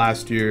remember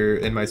last year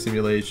in my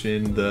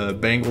simulation, the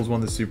Bengals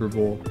won the Super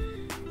Bowl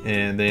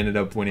and they ended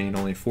up winning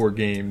only 4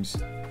 games.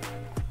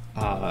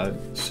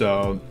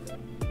 So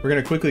we're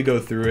going to quickly go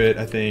through it.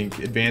 I think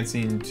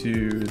advancing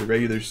to the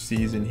regular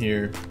season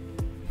here,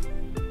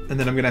 And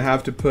then I'm going to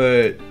have to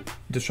put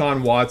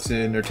Deshaun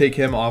Watson or take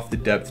him off the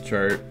depth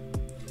chart.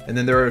 And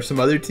then there are some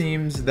other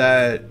teams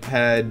that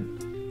had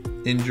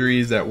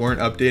injuries that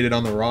weren't updated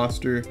on the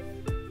roster.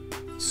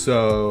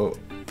 So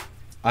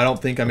I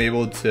don't think I'm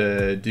able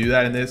to do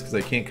that in this because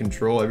I can't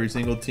control every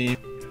single team.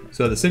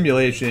 So the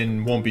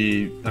simulation won't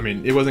be, I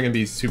mean, it wasn't going to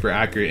be super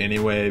accurate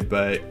anyway,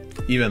 but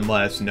even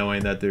less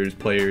knowing that there's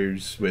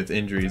players with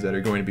injuries that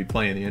are going to be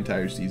playing the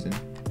entire season.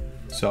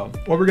 So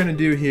what we're going to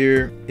do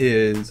here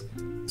is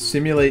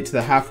simulate to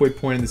the halfway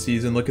point in the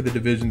season, look at the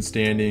division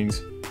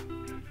standings,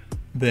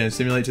 then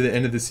simulate to the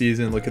end of the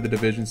season, look at the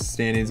division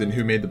standings and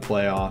who made the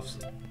playoffs.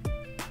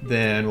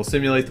 Then we'll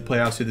simulate the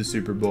playoffs to the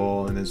Super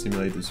Bowl, and then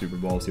simulate the Super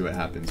Bowl, see what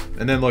happens.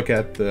 And then look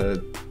at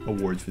the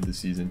awards for the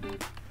season.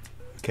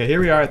 Okay,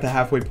 here we are at the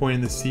halfway point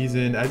in the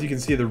season. As you can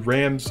see, the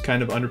Rams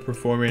kind of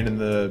underperforming and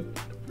the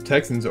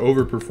Texans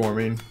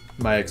overperforming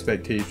my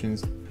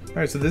expectations. All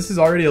right, so this is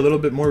already a little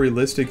bit more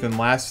realistic than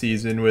last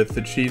season with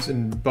the Chiefs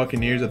and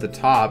Buccaneers at the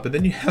top, but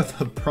then you have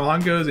the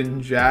Broncos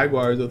and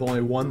Jaguars with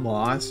only one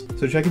loss.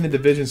 So checking the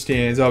division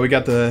standings, oh, we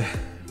got the...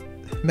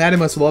 Madden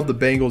must love the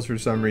Bengals for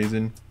some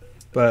reason,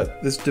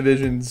 but this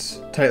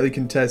division's tightly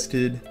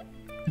contested.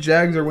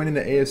 Jags are winning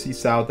the AFC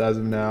South as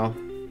of now.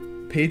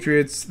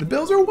 Patriots, the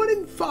Bills are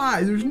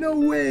 1-5. There's no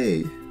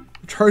way.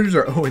 Chargers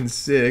are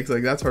 0-6.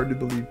 Like, that's hard to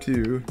believe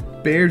too.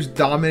 Bears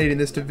dominating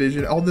this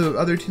division. All the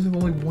other teams have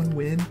only one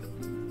win.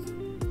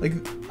 Like,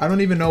 I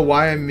don't even know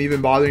why I'm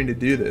even bothering to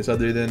do this,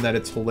 other than that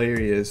it's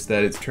hilarious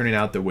that it's turning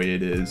out the way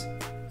it is.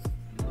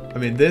 I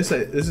mean, this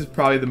is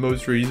probably the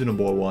most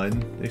reasonable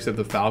one, except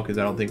the Falcons.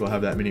 I don't think will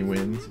have that many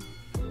wins.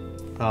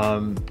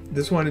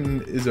 This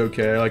one is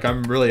okay. Like,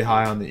 I'm really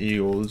high on the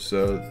Eagles,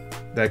 so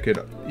that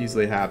could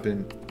easily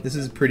happen. This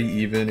is pretty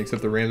even,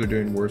 except the Rams are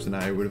doing worse than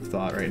I would have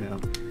thought right now.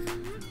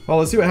 Well,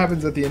 let's see what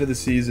happens at the end of the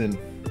season.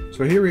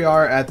 So here we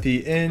are at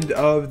the end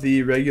of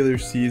the regular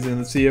season.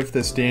 Let's see if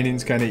the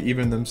standings kind of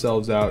even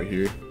themselves out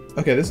here.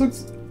 Okay, this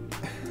looks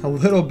a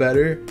little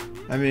better.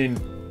 I mean,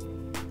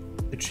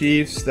 the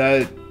Chiefs,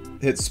 that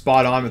hit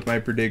spot on with my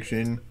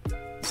prediction.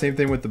 Same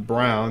thing with the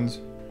Browns.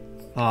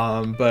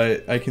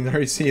 But I can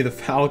already see the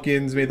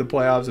Falcons made the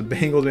playoffs, the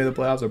Bengals made the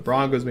playoffs, the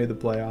Broncos made the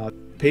playoffs.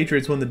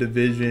 Patriots won the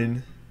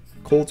division.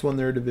 Colts won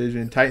their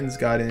division, Titans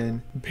got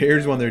in,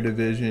 Bears won their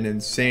division,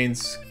 and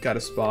Saints got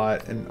a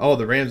spot, and oh,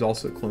 the Rams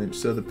also clinched.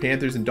 So the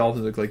Panthers and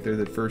Dolphins look like they're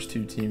the first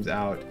two teams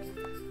out.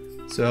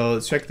 So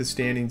let's check the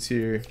standings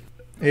here.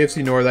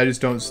 AFC North, I just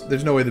don't,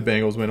 there's no way the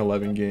Bengals win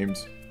 11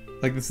 games.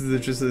 Like, this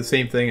is just the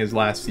same thing as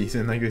last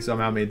season. Like, they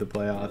somehow made the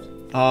playoffs.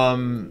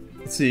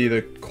 Let's see,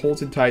 the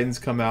Colts and Titans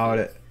come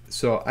out.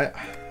 So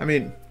I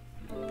mean,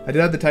 I did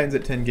have the Titans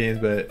at 10 games,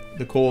 but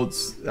the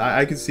Colts,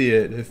 I could see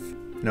it if,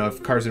 you know,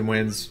 if Carson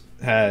Wentz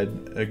had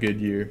a good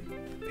year.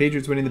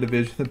 Patriots winning the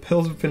division. The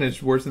Bills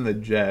finished worse than the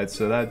Jets,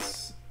 so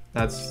that's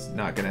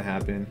not gonna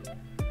happen.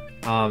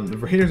 The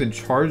Raiders and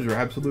Chargers are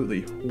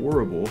absolutely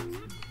horrible.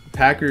 The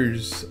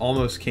Packers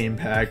almost came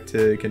back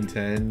to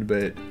contend,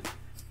 but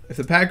if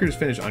the Packers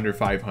finish under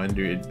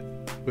 500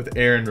 with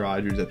Aaron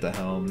Rodgers at the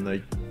helm,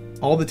 like,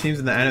 all the teams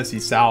in the NFC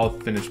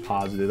South finish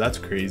positive. That's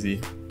crazy.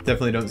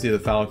 Definitely don't see the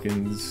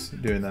Falcons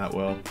doing that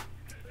well.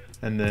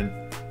 And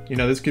then, you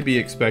know, this could be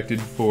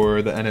expected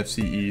for the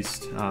NFC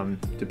East,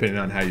 depending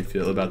on how you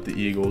feel about the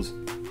Eagles.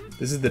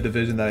 This is the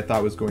division that I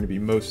thought was going to be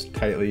most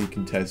tightly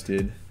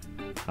contested.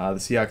 The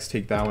Seahawks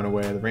take that one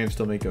away. The Rams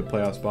still make a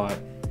playoff spot.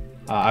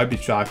 I'd be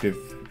shocked if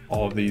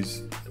both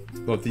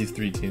these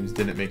three teams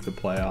didn't make the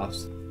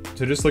playoffs.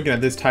 So just looking at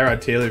this,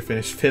 Tyrod Taylor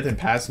finished 5th in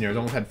passing yards,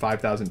 almost had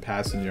 5,000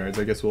 passing yards.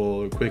 I guess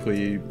we'll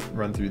quickly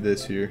run through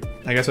this here.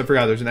 I guess I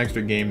forgot there's an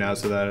extra game now,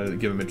 so that'll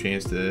give him a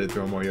chance to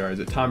throw more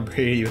yards. Tom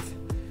Brady with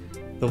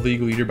the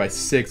league leader by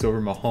 6 over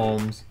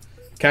Mahomes.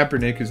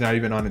 Kaepernick, who's not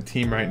even on a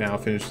team right now,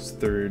 finishes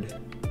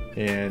 3rd.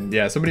 And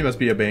yeah, somebody must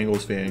be a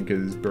Bengals fan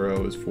because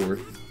Burrow is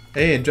 4th.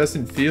 Hey, and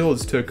Justin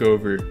Fields took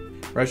over.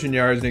 Rushing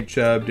yards, Nick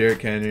Chubb,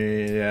 Derrick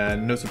Henry. Yeah,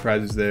 no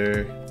surprises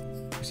there.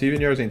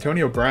 Receiving yards,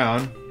 Antonio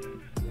Brown.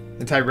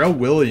 And Tyrell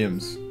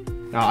Williams.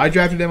 Now, I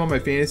drafted him on my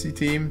fantasy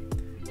team.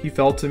 He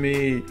fell to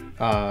me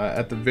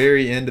at the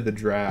very end of the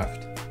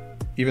draft,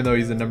 even though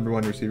he's the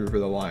 #1 receiver for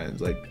the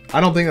Lions. Like,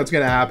 I don't think that's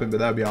going to happen, but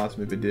that would be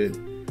awesome if it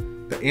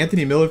did. But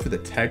Anthony Miller for the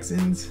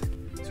Texans.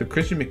 So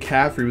Christian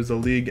McCaffrey was the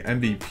league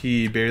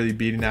MVP, barely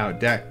beating out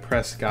Dak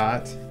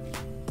Prescott.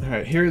 All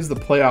right, here's the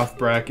playoff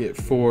bracket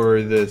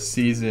for the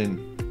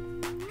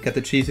season. Got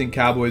the Chiefs and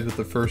Cowboys with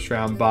the first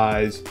round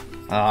byes.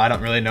 I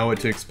don't really know what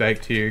to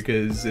expect here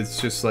because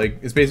it's just like,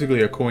 it's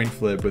basically a coin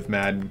flip with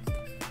Madden.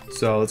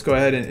 So let's go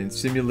ahead and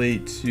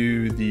simulate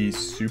to the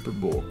Super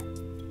Bowl.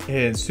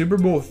 And Super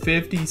Bowl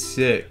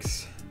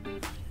 56.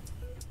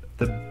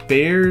 The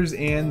Bears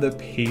and the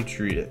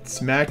Patriots.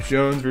 Mac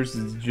Jones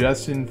versus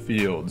Justin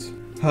Fields.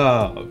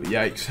 Oh,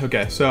 yikes.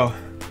 Okay, so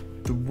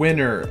the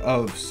winner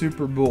of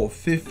Super Bowl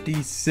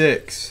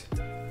 56,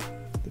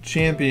 the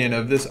champion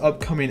of this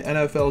upcoming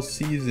NFL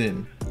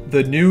season,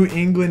 the New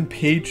England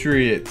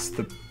Patriots,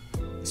 the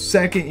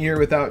second year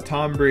without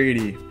Tom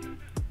Brady,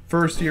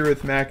 first year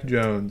with Mac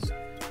Jones,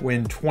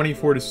 win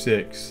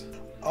 24-6.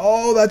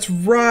 Oh, that's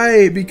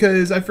right,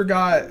 because I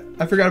forgot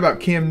about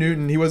Cam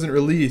Newton. He wasn't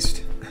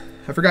released.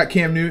 I forgot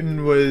Cam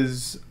Newton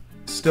was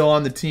still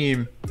on the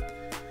team.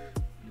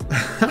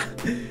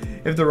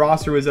 If the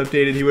roster was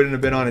updated, he wouldn't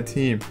have been on a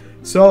team.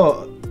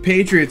 So,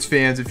 Patriots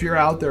fans, if you're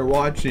out there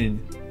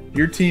watching,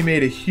 your team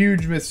made a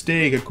huge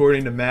mistake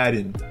according to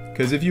Madden.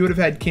 Because if you would have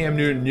had Cam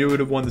Newton, you would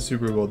have won the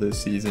Super Bowl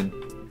this season.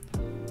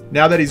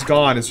 Now that he's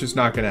gone, it's just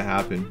not going to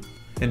happen.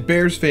 And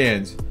Bears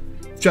fans,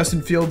 if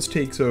Justin Fields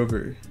takes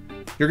over,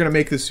 you're going to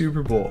make the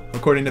Super Bowl,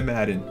 according to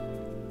Madden.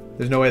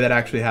 There's no way that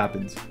actually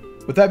happens.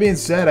 With that being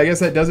said, I guess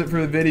that does it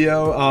for the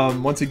video.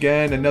 Once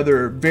again,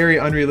 another very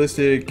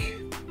unrealistic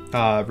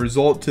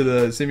result to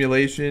the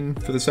simulation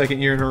for the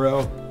second year in a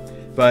row.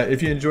 But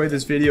if you enjoyed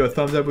this video, a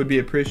thumbs up would be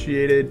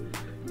appreciated.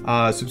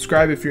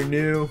 Subscribe if you're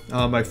new.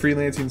 My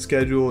freelancing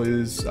schedule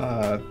is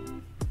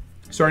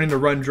starting to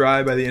run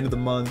dry by the end of the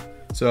month.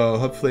 So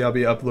hopefully I'll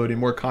be uploading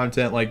more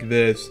content like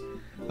this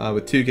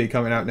with 2K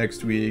coming out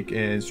next week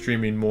and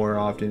streaming more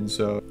often.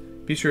 So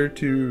be sure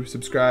to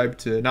subscribe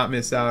to not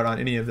miss out on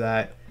any of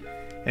that.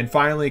 And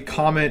finally,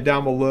 comment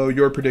down below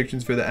your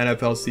predictions for the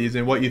NFL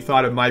season, what you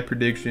thought of my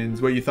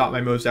predictions, what you thought my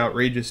most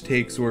outrageous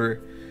takes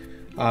were.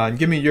 And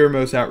give me your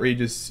most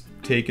outrageous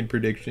take and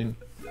prediction.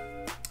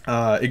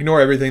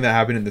 Ignore everything that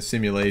happened in the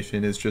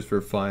simulation. It's just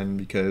for fun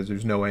because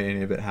there's no way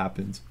any of it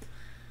happens.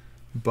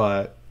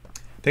 But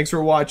thanks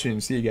for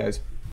watching. See you guys.